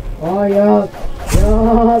 Oh, yup.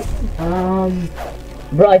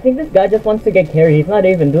 Bro, I think this guy just wants to get carried. He's not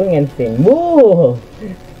even doing anything. Move!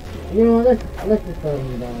 You know, let's just let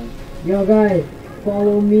him down. Yo, guys,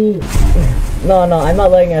 follow me. No, I'm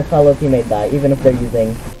not letting a fellow teammate die, even if they're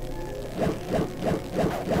using...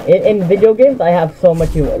 In video games, I have so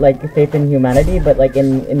much, like, faith in humanity, but, like,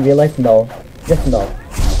 in real life, no. Just no.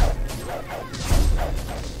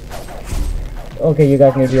 Okay, you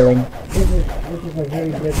guys need healing. This is a very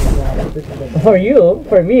good one. For you,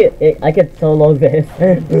 for me, I could solo this.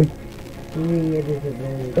 To me, it is a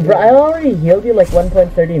very good. Bro, I already healed you like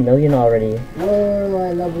 1.30 million already. Whoa,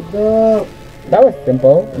 I leveled up. That was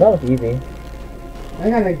simple. That was easy. I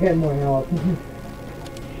gotta get more health.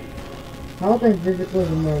 Health and physical is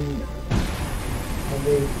more.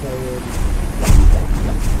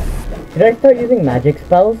 Should I start using magic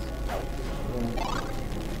spells?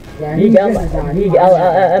 Yeah, Big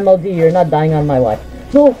MLG, you're not dying on my watch.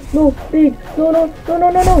 No, Big, no.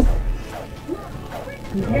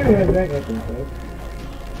 You can't resurrect, I think, right?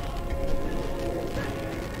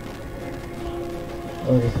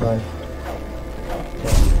 Oh, this one.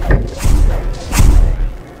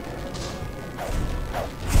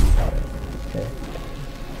 Okay.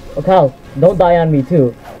 Oh, Kyle, don't die on me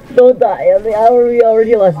too. Don't die on me. I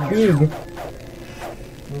already lost Big.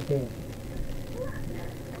 Okay.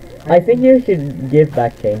 I think you should give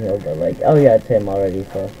back Chain Heal, but like, oh yeah, it's him already,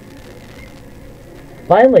 so.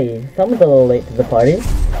 Finally, someone's a little late to the party.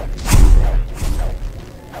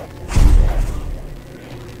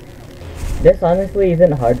 This honestly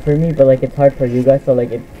isn't hard for me, but like, it's hard for you guys, so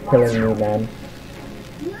like, it's killing me, man.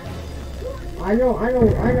 I know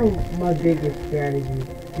my biggest strategy.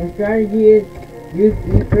 My strategy is Use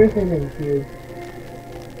person and Q.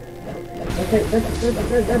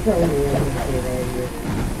 That's the only one I'm saying right here.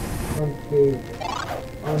 Unscathed.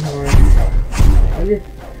 Unharmed. I'm just...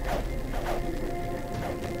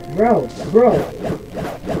 Bro!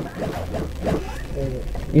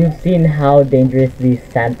 You've seen how dangerous these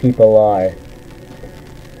sand people are.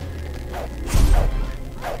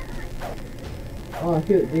 Oh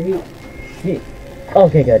shoot, did he...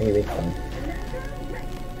 Okay, good, he respawned.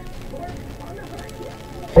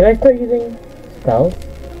 Should I start using spells?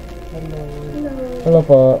 Hello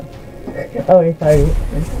po. Oh, sorry.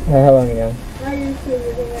 Hello, Mina.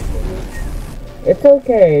 It's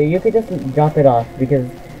okay. You could just drop it off because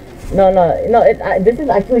no. This is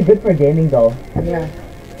actually good for gaming though. Yeah.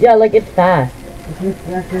 Yeah, like it's fast.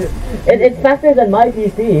 It's faster than my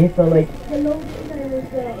PC. So like.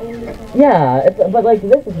 Yeah, but like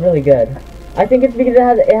this is really good. I think it's because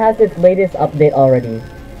it has its latest update already.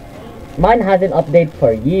 Mine hasn't updated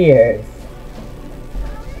for years.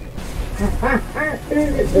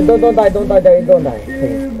 Don't die,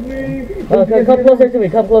 please. Oh, come closer to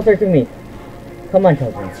me. Come on,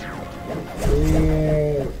 children.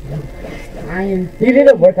 You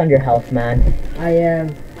didn't work on your health, man. I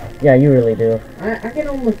am. Yeah, you really do. I can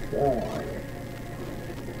almost.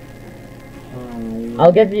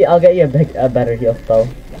 I'll get you a better heal spell.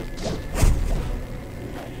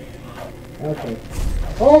 Okay.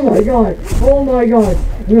 Oh my god!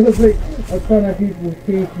 There's like a ton of people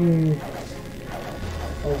chasing me.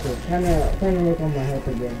 Okay, trying to look on my health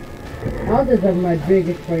again. Health is like my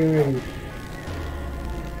biggest priority.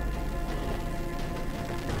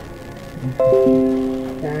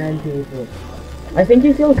 Sand people. I think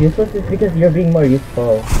you feel useless is because you're being more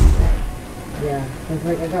useful. Yeah, it's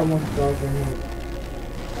like I got more spells than you.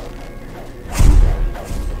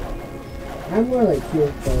 I'm more like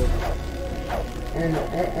heal spells. And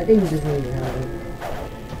I think this one is having.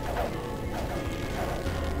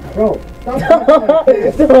 Bro, stop!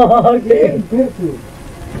 Okay.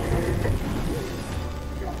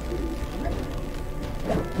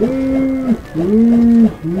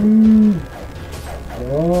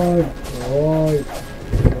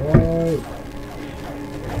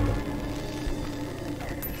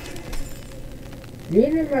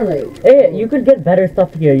 Hey, you could get better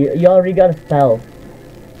stuff here. You already got a spell.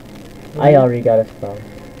 I already got a spell.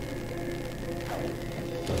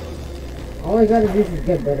 All I gotta do is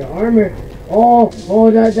get better armor. Oh,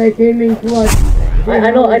 that came in clutch.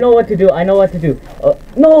 I know what to do.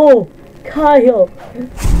 No, Kyle.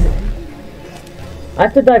 I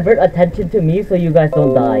have to divert attention to me so you guys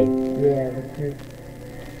don't die. Yeah, that's true.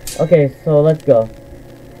 Okay, so let's go.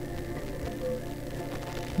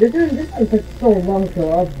 This took so long to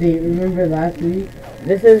update. Remember last week?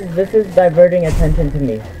 This is diverting attention to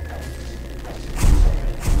me.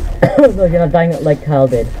 So you're not dying like Kyle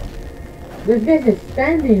did. This guy is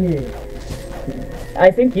standing here. I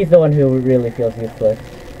think he's the one who really feels useless.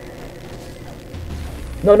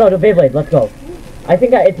 No, the Beyblade, let's go. I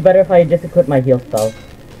think it's better if I just equip my heal spell.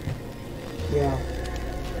 Yeah.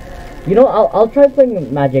 You know, I'll try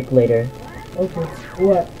playing magic later. Okay.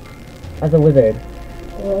 What? As a wizard.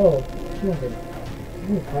 Oh, nothing.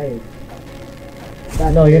 I'm tired.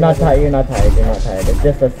 No, you're not tired. It's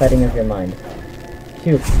just a setting of your mind.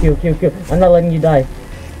 Q. I'm not letting you die.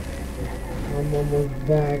 I'm almost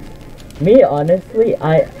back. Me, honestly,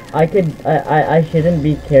 I shouldn't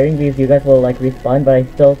be caring because you guys will like respawn, but I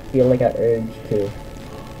still feel like an urge to.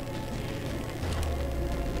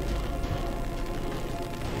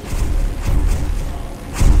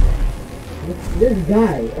 This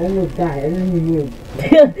guy almost died and then he moved.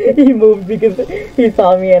 He moved because he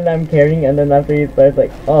saw me and I'm carrying, and then after he starts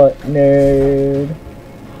like, oh, nerd.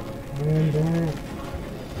 I'm back.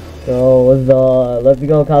 So, let's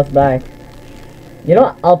go, Kyle's back. You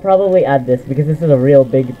know, I'll probably add this because this is a real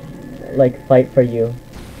big, like, fight for you.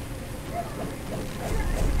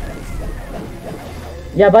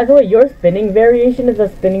 Yeah, by the way, your spinning variation is a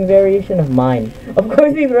spinning variation of mine. Of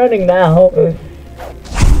course he's running now.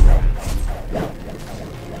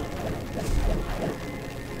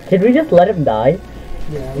 Should we just let him die?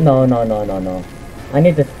 Yeah. No. I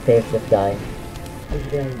need to save this guy. This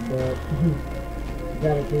guy's dead.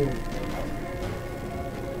 Gotta kill him.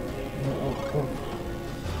 Oh.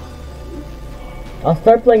 I'll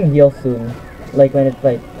start playing heal soon. Like when it's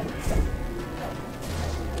like...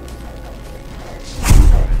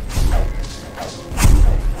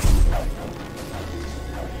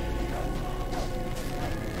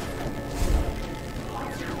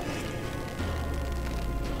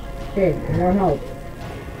 Okay, more help.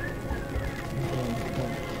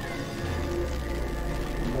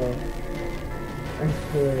 I'm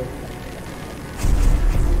sure.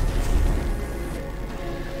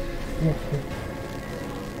 Yes, yes.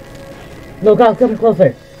 No, Kyle, come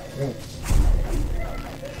closer. Right.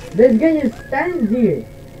 This guy just stands here.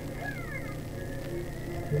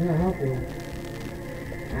 He's not helping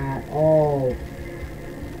at all.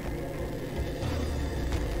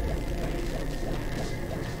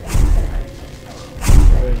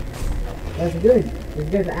 That's good. This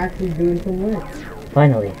guy's actually doing some work.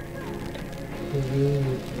 Finally.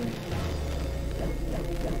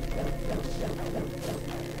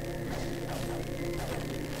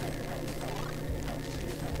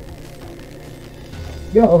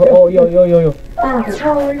 Yo, Oh, yo. Ah,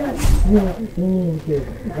 oh my god. No, okay.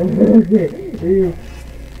 Okay.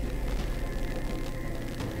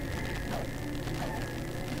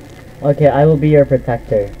 Okay, I will be your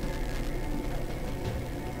protector.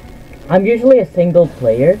 I'm usually a single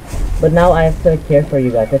player, but now I have to care for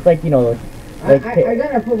you guys. It's like, you know, like I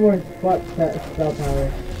gotta put more spell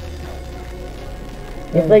power.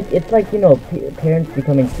 it's like you know, parents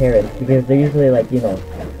becoming parents because they're usually like, you know,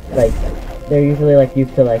 like they're usually like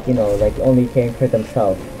used to like, you know, like only caring for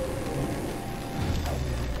themselves.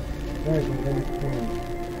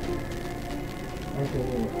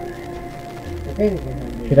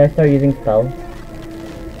 Should I start using spells?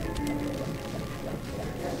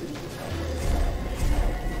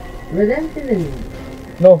 Redemption is...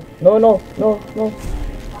 No. Oh.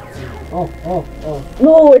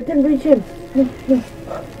 No, it didn't reach him. No.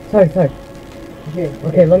 Sorry.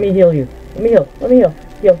 Okay, let me heal you. Let me heal.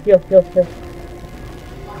 Heal.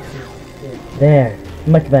 There.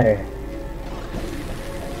 Much better.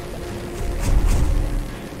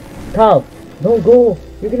 Carl, don't go.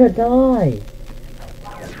 You're gonna die.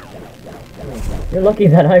 You're lucky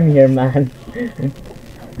that I'm here, man.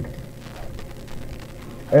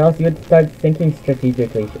 Or else you would start thinking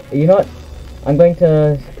strategically. You know what? I'm going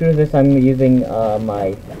to screw this. I'm using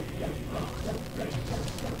my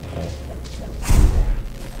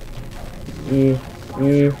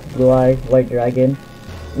blue eye, white dragon.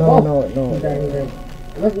 No.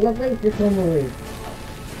 Let's like this one more.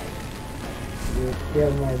 You're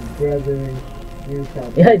still my brother and you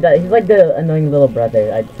shall. Yeah, he's like the annoying little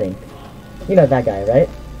brother, I'd think. You know that guy, right?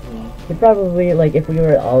 Yeah. He'd probably, like, if we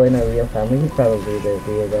were all in a real family, he'd probably be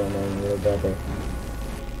the annoying little brother.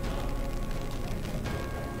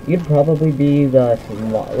 You'd probably be the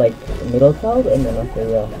like middle child, and then after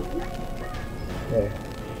there.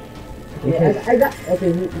 Yeah, I got.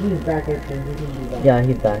 Okay, he's back. I think he can be back. Yeah,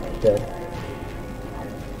 he's back. Good.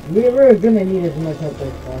 We're gonna need as much help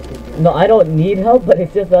as possible. No, I don't need help, but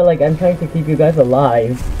it's just that like I'm trying to keep you guys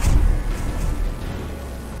alive.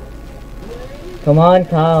 Come on,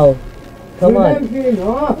 Kyle. Come on.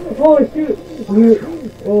 Oh shoot!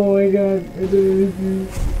 Oh my god!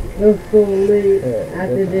 That's so late.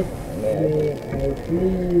 After this, may I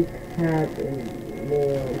please have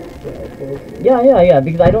more spell? Yeah,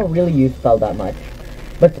 because I don't really use spell that much.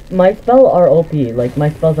 But my spell are OP, like my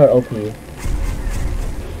spells are OP.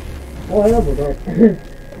 Oh, I leveled up.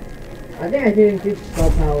 I think I should increase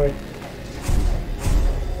spell power.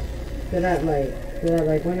 So that like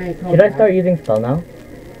when I come Should back, I start using spell now?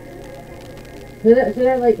 So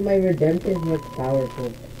that like my redemption is much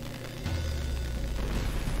powerful.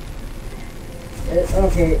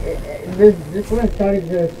 This one started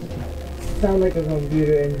to sound like a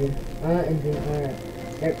computer engine.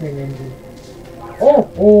 Airplane engine.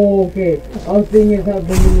 Oh, okay. I was thinking how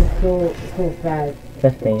the move so fast.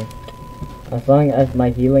 Trust me. As long as my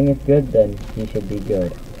healing is good, then he should be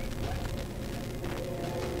good.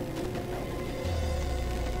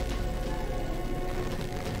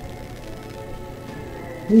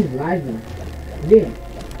 He's lagging. Yeah.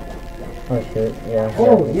 Oh shit, yeah.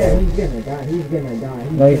 Oh yeah, he's gonna die.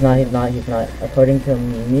 No, he's not. According to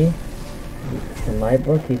me, in my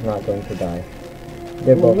book, he's not going to die.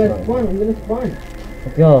 They're both fine. I'm gonna spawn.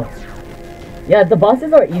 Let's go. Yeah, the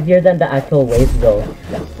bosses are easier than the actual waves though.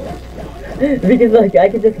 Because like I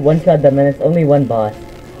can just one-shot them and it's only one boss.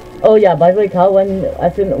 Oh yeah, by the way, Kyle,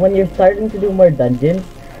 when you're starting to do more dungeons,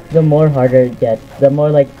 the more harder it gets. The more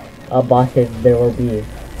like bosses there will be.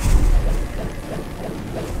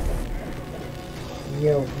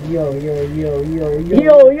 Yo.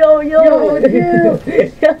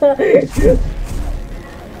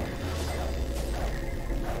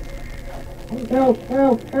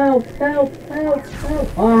 Help.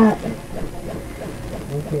 Ah.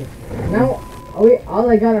 Okay. Now, all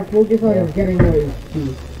I gotta focus on is getting more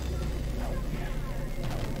HP.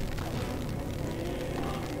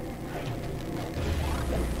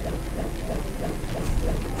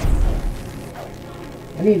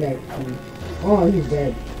 I need XP. Oh, he's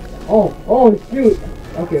dead. Oh, shoot.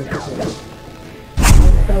 Okay.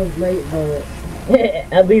 That was late, but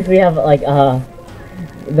At least we have like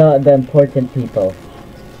the important people.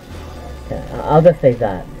 Yeah, I'll just say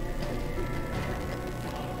that.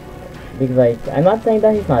 Because like I'm not saying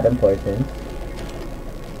that he's not important.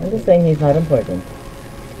 I'm just saying he's not important.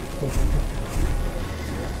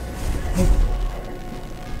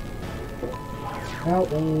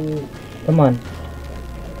 Help me. Come on.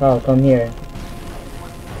 Carl, come here.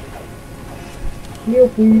 Heal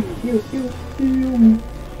please. Heal me.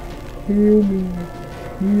 Heal me.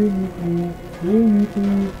 Heal me please. Heal me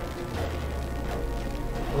please.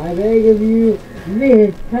 I beg of you.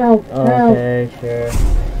 Please help. Okay, sure.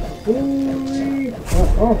 Ooh.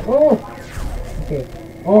 Oh. Okay.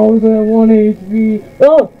 Oh, was at 1 HP.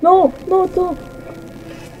 Oh no, don't.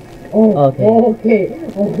 Oh, Okay.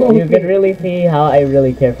 Okay. You could really see how I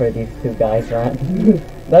really care for these two guys, right?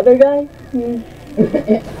 The other guy?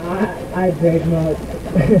 I beg not.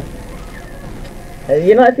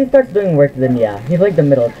 You know, if he starts doing work, then yeah, he's like the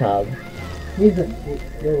middle child. He's a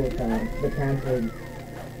little child, the pampered.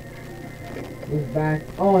 He's back.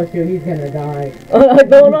 Oh shoot, he's gonna die.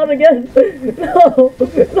 No, not again! No!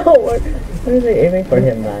 Why are they aiming for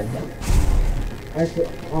him, man?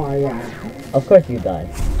 Oh yeah. Of course you die.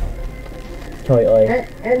 Choi oi.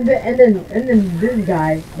 And then this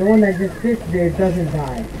guy, the one that just sits there, doesn't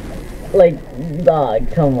die. Like,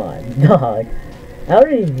 dog, come on, dog. I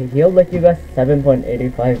already healed like you got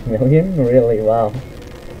 7.85 million? Really? Wow.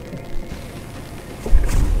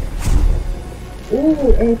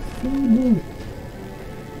 Ooh, XP boost.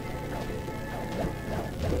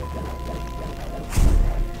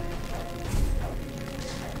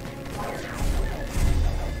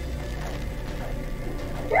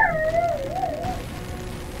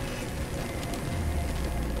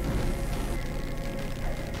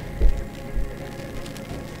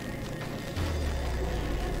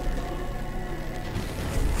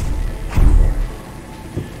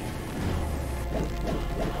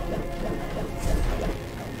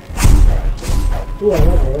 Ooh, I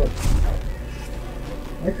love it.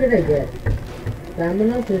 What should I get?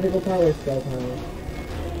 Stamina, physical power, spell power.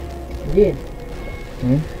 Jin,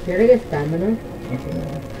 should I get stamina?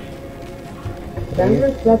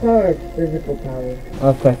 Stamina, spell power, or physical power?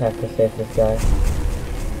 Of course I have to save this guy.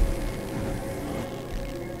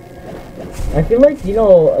 I feel like, you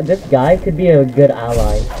know, this guy could be a good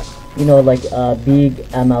ally. You know, like a big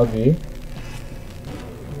MLG.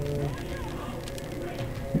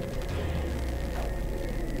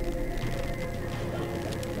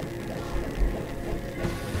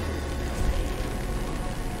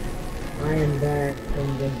 I am back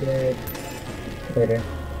from the dead. Later.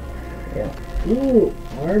 Yeah. Ooh,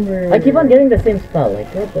 armor. I keep on getting the same spell,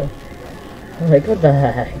 like what the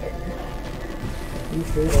heck? You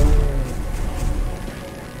should armor.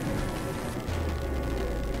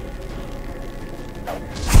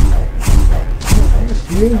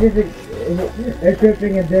 Me just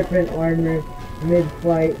equipping a different armor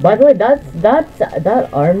mid-fight. By the way, that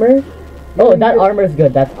armor. Oh, that armor is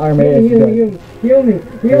good. That armor is good. Heal me.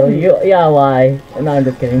 Yeah, why? No, I'm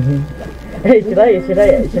just kidding. Hey, should I?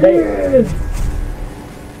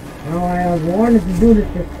 Oh, I have wanted to do this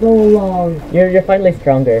for so long. You're finally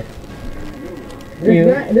stronger.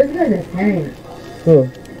 This guy's a tank. Who?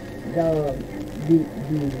 The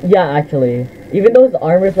Yeah, actually, even though his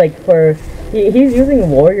armor's like for he's using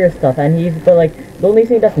warrior stuff, and but like the only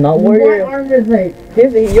thing that's not warrior. My armor's like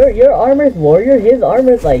your armor's warrior. His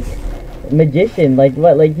armor's like magician. Like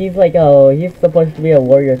what? Like he's like he's supposed to be a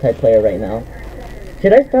warrior type player right now.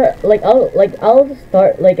 Should I start I'll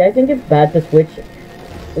start I think it's bad to switch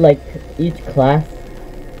like each class.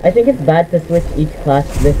 I think it's bad to switch each class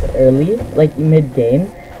this early, like mid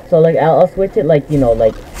game. So like I'll switch it like, you know,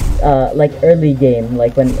 like early game,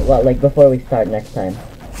 like before we start next time.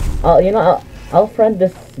 I'll friend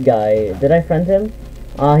this guy. Did I friend him?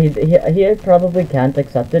 He probably can't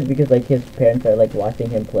accept it because like his parents are like watching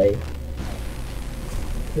him play.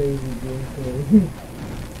 crazy gameplay.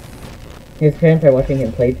 His parents are watching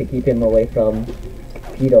him play to keep him away from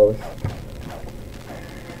pedos.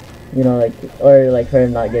 You know, like, or like for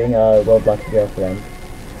him not getting a Roblox girlfriend.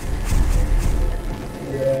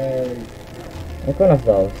 Yeah. Like one of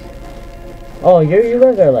those. Oh, you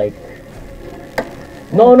guys are like.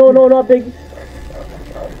 No, not big.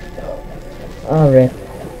 Alright.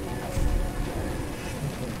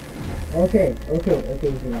 Okay.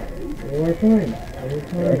 We're fine.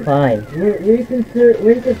 We're fine. We can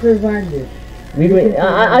survive this.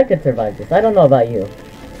 I could survive this. I don't know about you.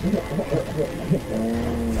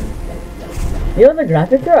 You know, the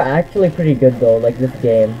graphics are actually pretty good though, like this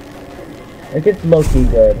game. Like it's low-key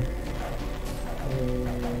good.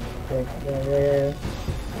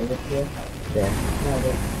 Is it here? Yeah. No,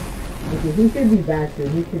 but... Okay, he should be back soon.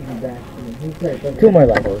 He should be back soon. He's like... 2 more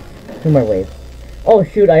levels. 2 more waves. Oh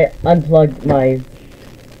shoot, I unplugged my...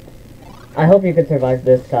 I hope you can survive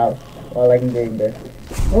this, Kyle, while I'm doing this.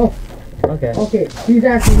 Oh! Okay. Okay, he's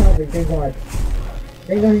actually helping, thank God.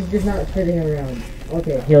 Thank God he's just not sitting around.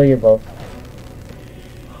 Okay. Heal you both.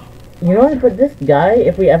 You know what, but this guy,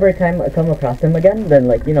 if we ever come across him again, then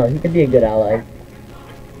like, you know, he could be a good ally.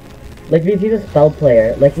 Like, he's a spell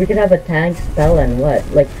player. Like, we could have a tank, spell, and what?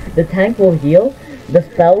 Like, the tank will heal, the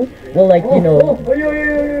spell will, like, you know...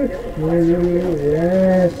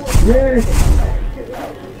 Yes! Yes!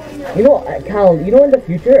 You know, Cal, you know in the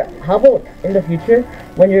future, how about in the future,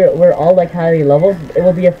 when we're all, like, highly leveled, it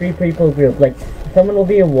will be a free people group. Like, someone will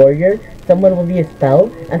be a warrior, someone will be a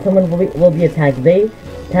spell, and someone will be a tank.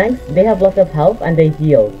 Tanks, they have lots of health, and they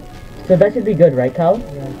heal. So that should be good, right, Cal?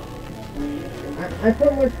 Yeah. I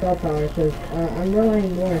put more spell power because I'm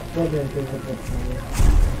relying more on spell than physical power.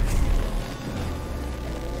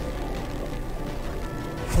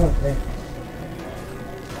 Okay.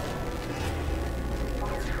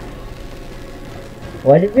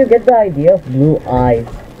 Why did you get the idea of blue eyes?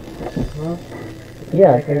 Huh?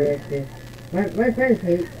 Yeah. My friends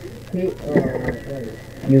hate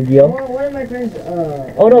Yu-Gi-Oh? one of my friends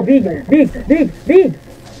Oh no, Big!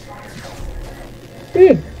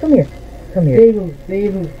 Come here.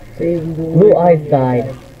 save him. Blue eyes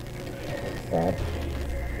died. Sad.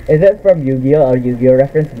 Is that from Yu-Gi-Oh or Yu-Gi-Oh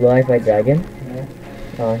reference? Blue Eyes White Dragon? Yeah.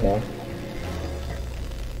 Oh no.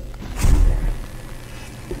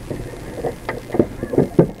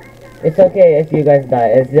 It's okay if you guys die,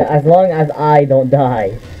 as long as I don't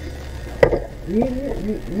die.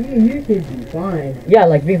 You should be fine. Yeah,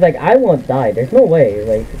 like, because, like, I won't die. There's no way.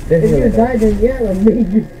 Like, this If is you die, then yeah, I'll make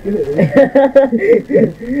you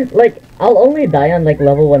good. like, I'll only die on, like,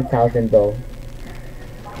 level 1000, though.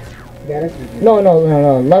 Yeah, that's No.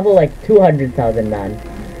 Level, like, 200,000, man.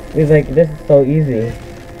 Because, like, this is so easy.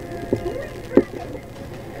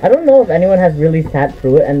 I don't know if anyone has really sat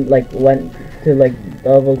through it and, like, went to, like,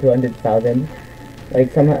 level 200,000.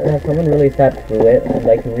 Like, has someone really sat through it and,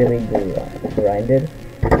 like, really grinded?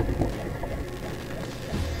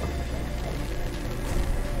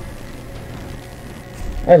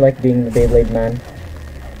 I like being the Beyblade man.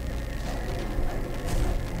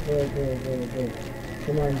 Go.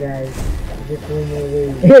 Come on, guys. Just one more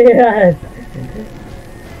wave. Yes!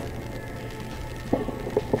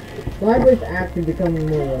 Flyboy's actually becoming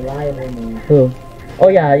more reliable now. Who? Oh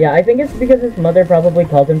yeah, I think it's because his mother probably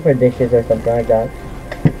called him for dishes or something like that.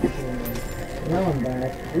 Now I'm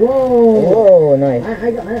back. Whoa! Whoa, nice.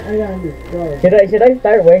 I got this skull. Should I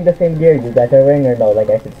start wearing the same gear you guys are wearing, or no? Like,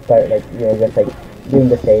 I should start, like, you know, just, like, doing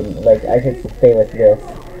the same. Like, I should stay with this.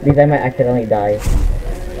 Because I might accidentally die.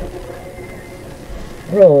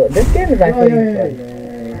 Bro, this game is actually fun.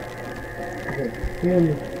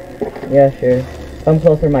 Yeah, sure. Come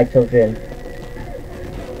closer, my children.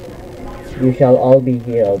 You shall all be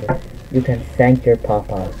healed. You can thank your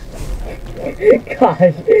papa.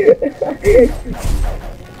 Gosh.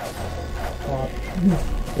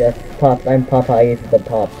 Yes, Pops. I'm Papa. I eat the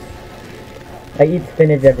Pops. I eat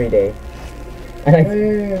spinach every day. And I...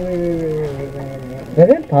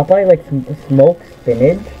 Doesn't Popeye, like, smoke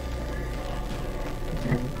spinach?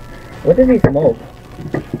 What does he smoke?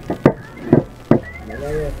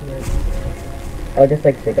 Oh, just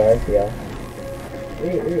like cigars, yeah.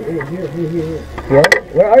 Here. Yeah?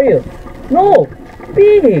 Where are you? No!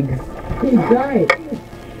 Big! He died.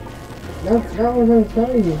 That was what I was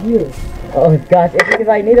telling you. Here. Oh gosh, it's because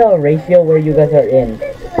I need a ratio where you guys are in.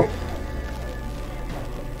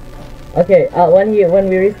 Okay, when we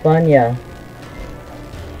respawn, yeah.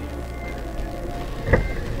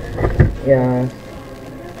 Yeah.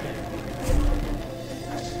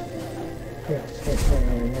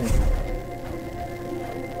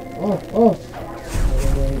 Oh.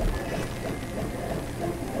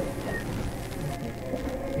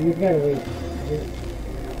 You gotta wait.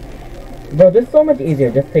 Bro, this is so much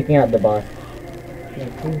easier just taking out the boss. Yeah,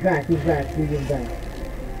 he's back. He's back.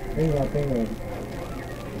 Hang on.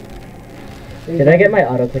 Did I get my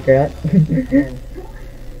auto clicker out?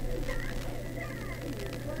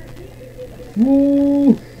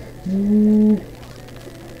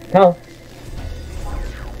 How?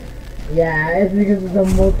 Yeah, it's because of the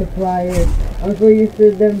multiplier. I'm so used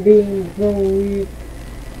to them being so weak.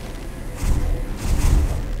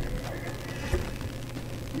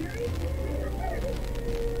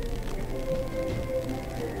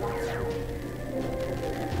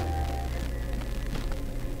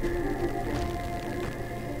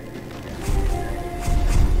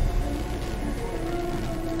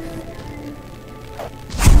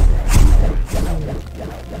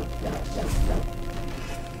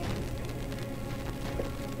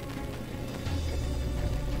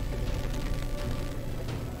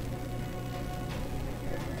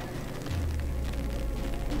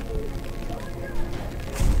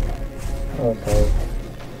 Oh, sorry.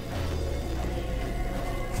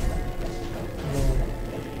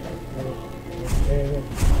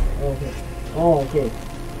 Okay. Oh, okay.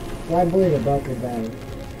 Fly boy is about to die.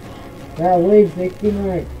 That wave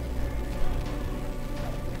 69.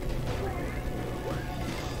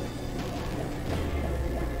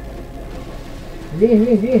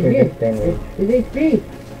 It's HP.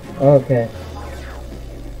 Okay.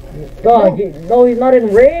 Dog, no, he's not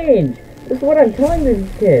in range. This is what I'm telling this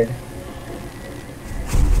kid.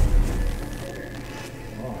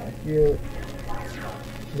 Oh, shoot.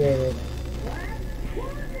 David.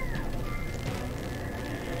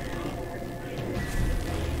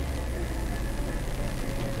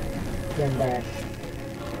 Stand back.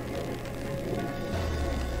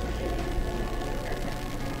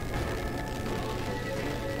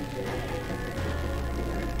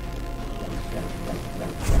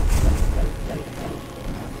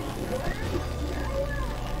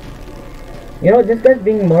 You know, this guy's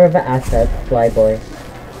being more of an asset, Flyboy.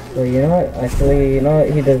 So you know what? Actually, you know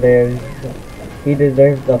what? He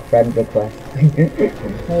deserves a friend request.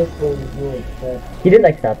 He didn't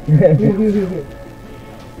accept.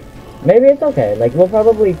 Maybe it's okay. Like we'll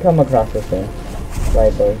probably come across this soon.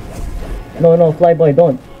 Flyboy. No, Flyboy,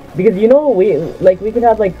 don't. Because you know we could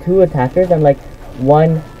have like 2 attackers and like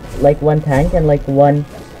one tank and like one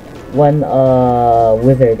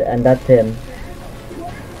wizard, and that's him.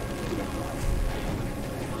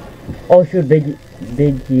 Oh shoot, big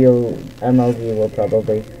heal MLG will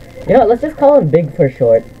probably. You know, let's just call him Big for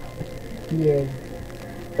short. Yeah.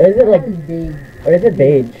 Or is it like big? Or is it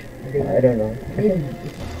Beige? I don't know.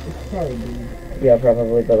 It's probably big. Yeah,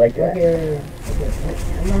 probably, but like Okay.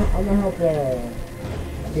 I'm gonna help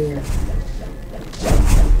Big.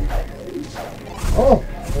 Oh!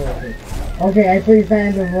 Okay, I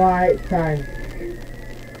pre-planned the right time.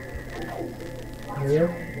 Here?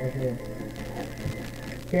 Okay.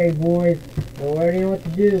 Okay, boys. You already know what to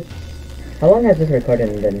do. how long has this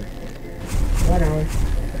recording been? 1 hour.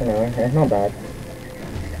 1 hour? That's not bad.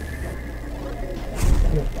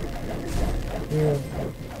 Yeah.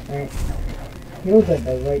 Alright. Heals at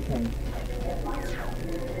the right time.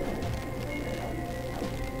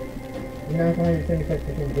 Now it's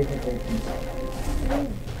 175% difficulty.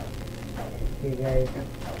 Okay, guys.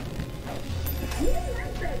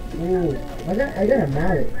 Ooh, I got a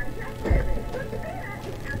mallet.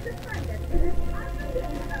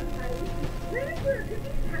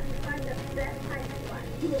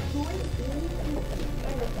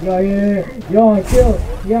 Yo, chill.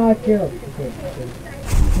 Okay.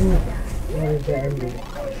 What is the ending?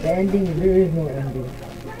 The ending, there is no ending.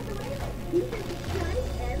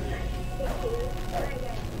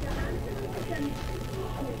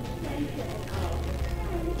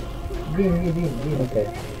 Okay.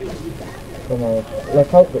 Come on. Let's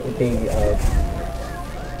help the baby out.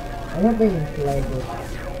 I'm not being like this.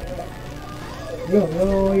 Yo.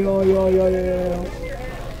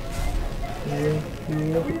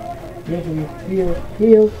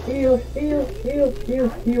 Heal.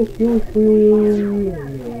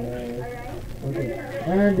 Okay.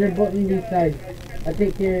 They're both in these sides. I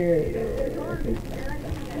take care. Okay.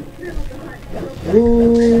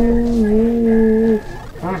 Ooh.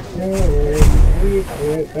 Ah,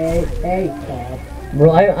 hey, stop.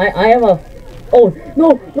 Bro, I am a. Oh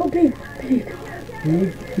no, Big.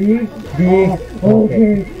 Big. Oh,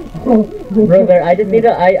 okay. Brother, I just need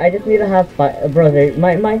to have brother,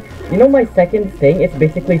 my you know my second thing, it's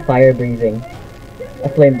basically fire breathing. A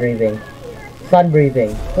flame breathing. Sun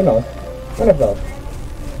breathing. Who knows? One of those.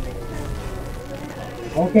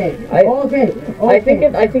 Okay. I think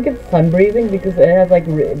it's sun breathing because it has like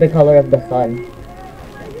the color of the sun.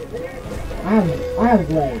 I have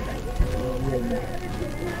legs.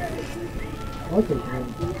 Okay.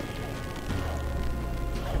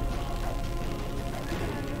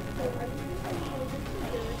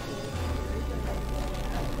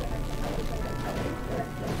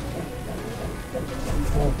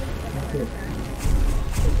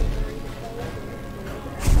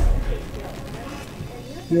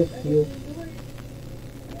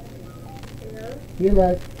 Heal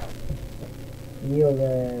us.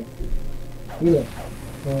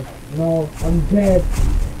 No, I'm dead.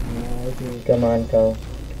 Okay. Come on, go.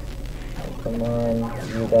 Come on,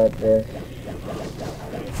 you got this.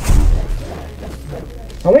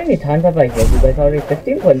 How many times have I healed you guys already?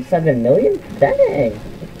 15.7 million? Dang!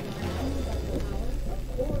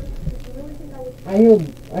 I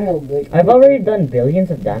healed like... I've already done billions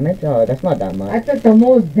of damage? Oh, that's not that I much. took the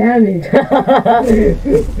most damage.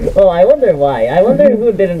 Oh, I wonder why. I wonder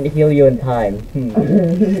who didn't heal you in time.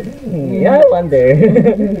 Yeah, I wonder.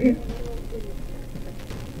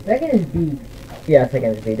 Second is B. Yeah,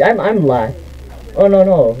 second speed. I'm last. Oh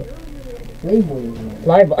no. Playboy is not.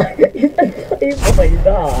 Flyboy. You said Flyboy,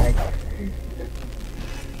 die.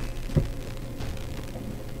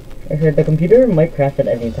 I heard the computer might crash at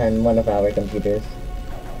any time, one of our computers.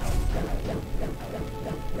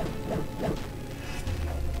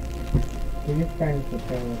 You're just trying to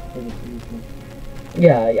prepare us for the future.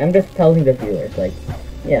 Yeah, I'm just telling the viewers, like,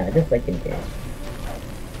 yeah, just like in case.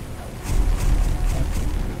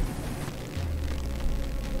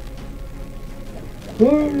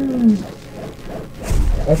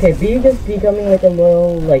 Okay, B just becoming like a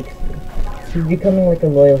loyal, like, he's becoming like a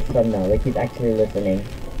loyal son now, like he's actually listening.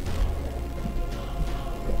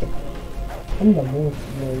 I'm the most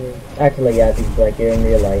loyal. Actually, yeah, he's like you're in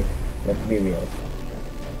real life. Let's be real.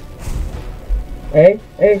 Hey,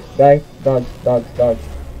 guys, dogs.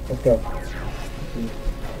 Let's go.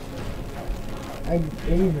 I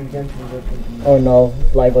need redemption weapons. Oh no,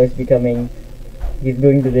 Flyboy's becoming, he's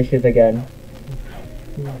doing the dishes again.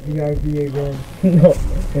 BRB again. No.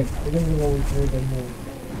 It doesn't always hurt them more.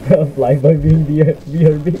 Flyboy being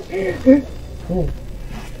BRB. Oh.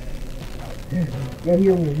 Yeah,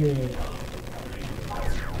 heal me.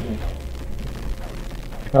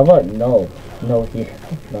 How about no? No, he.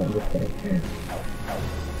 No, I'm just kidding.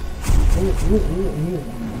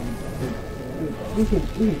 We should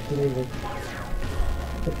play this.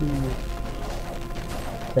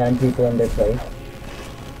 Stand people in their place.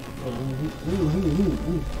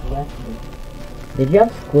 Did you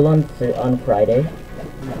have school on Friday?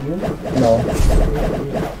 No.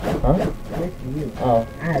 Huh? Oh.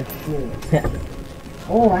 I had school.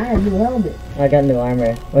 Oh, I had a new helmet. I got new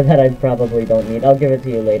armor. Or that I probably don't need. I'll give it to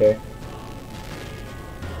you later.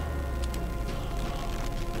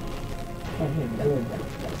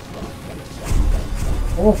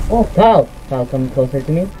 Oh. Kyle! Kyle, come closer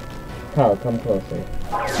to me. Kyle, come closer.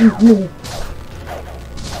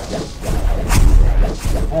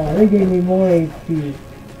 Oh, they gave me more HP.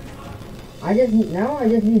 I just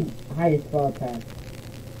need highest spell attack.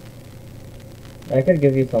 I could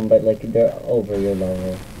give you some, but like they're over your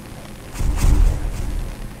level.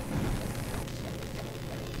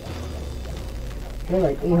 They're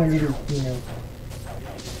like 800 HP now.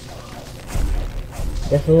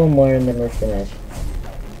 Just a little more and then we're finished.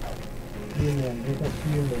 Human, there's a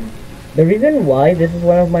human. The reason why this is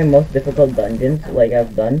one of my most difficult dungeons, like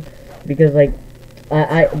I've done, because like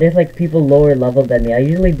there's like people lower level than me. I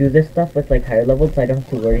usually do this stuff with like higher levels, so I don't have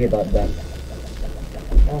to worry about them.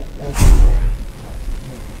 Oh.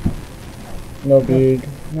 No big.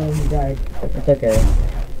 No, he died. It's okay.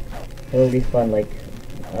 It'll be fun like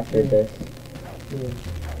after this. Yeah.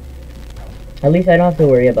 At least I don't have to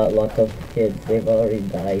worry about lots of kids. They've already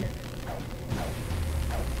died.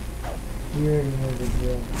 You already know the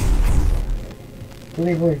drill.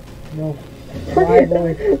 Playboy, no.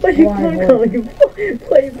 Playboy. Why you keep calling him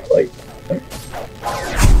Playboy?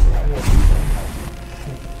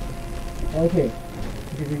 Okay.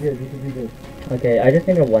 This should be good. Okay, I just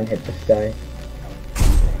need to one-hit this guy.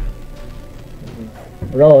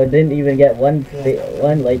 Bro, didn't even get one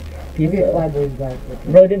like piece Okay, of... Playboy's back.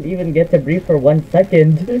 Bro didn't even get to breathe for 1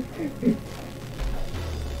 second.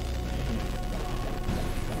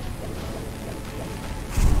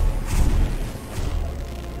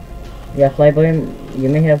 Yeah, Flyboy, you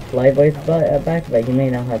may have Flyboy's back, but he may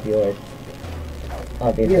not have yours.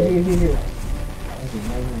 Obviously. Here.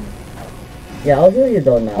 Yeah, I'll heal you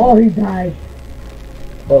though now. Oh, he died.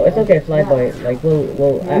 Well, it's okay, Flyboy. Like, we'll.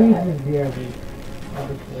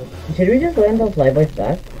 Should we just land on Flyboy's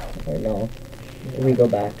back? Or no? Should we go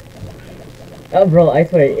back? Oh, bro, I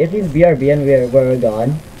swear, if he's BRB and we're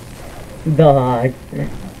gone. Dog.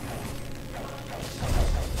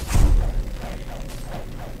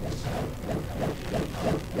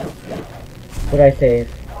 What I save?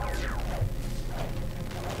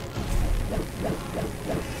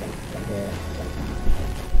 Yeah.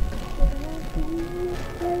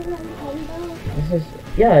 This is,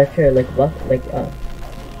 yeah, sure, like what? Like,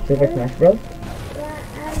 Super Smash Bros?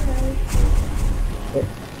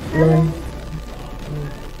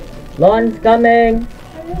 Lon's coming!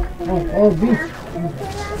 Oh, beast.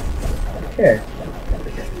 Sure.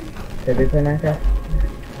 Should we play Minecraft?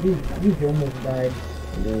 Beast almost died.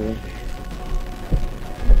 Dude.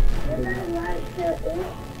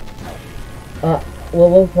 Well,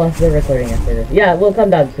 we'll pause the recording after this. Yeah, we'll come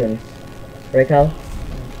back soon. Right, Cal?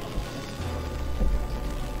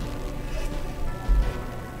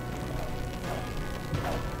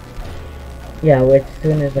 Yeah, which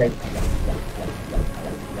soon is like...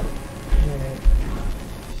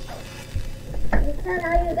 Ethan,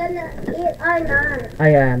 are you gonna eat or not? I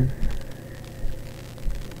am.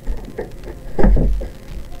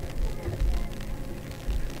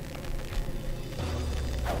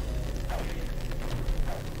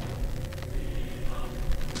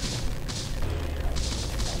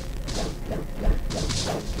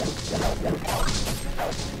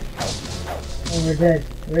 Oh, we're dead.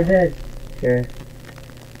 We're dead. Sure.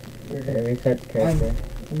 We're Gotta dead. reset character.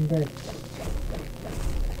 I'm dead.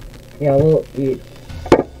 Yeah, we'll eat.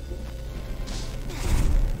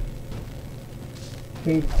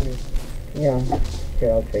 Hate you. Yeah.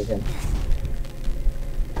 Sure, I'll trade him.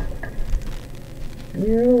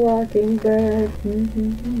 You're a walking bird.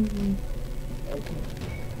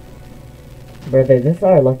 Brother, this is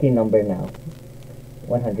our lucky number now.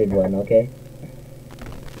 101, okay?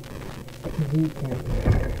 He can.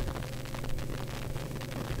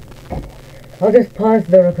 I'll just pause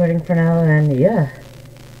the recording for now, and yeah.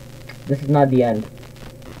 This is not the end.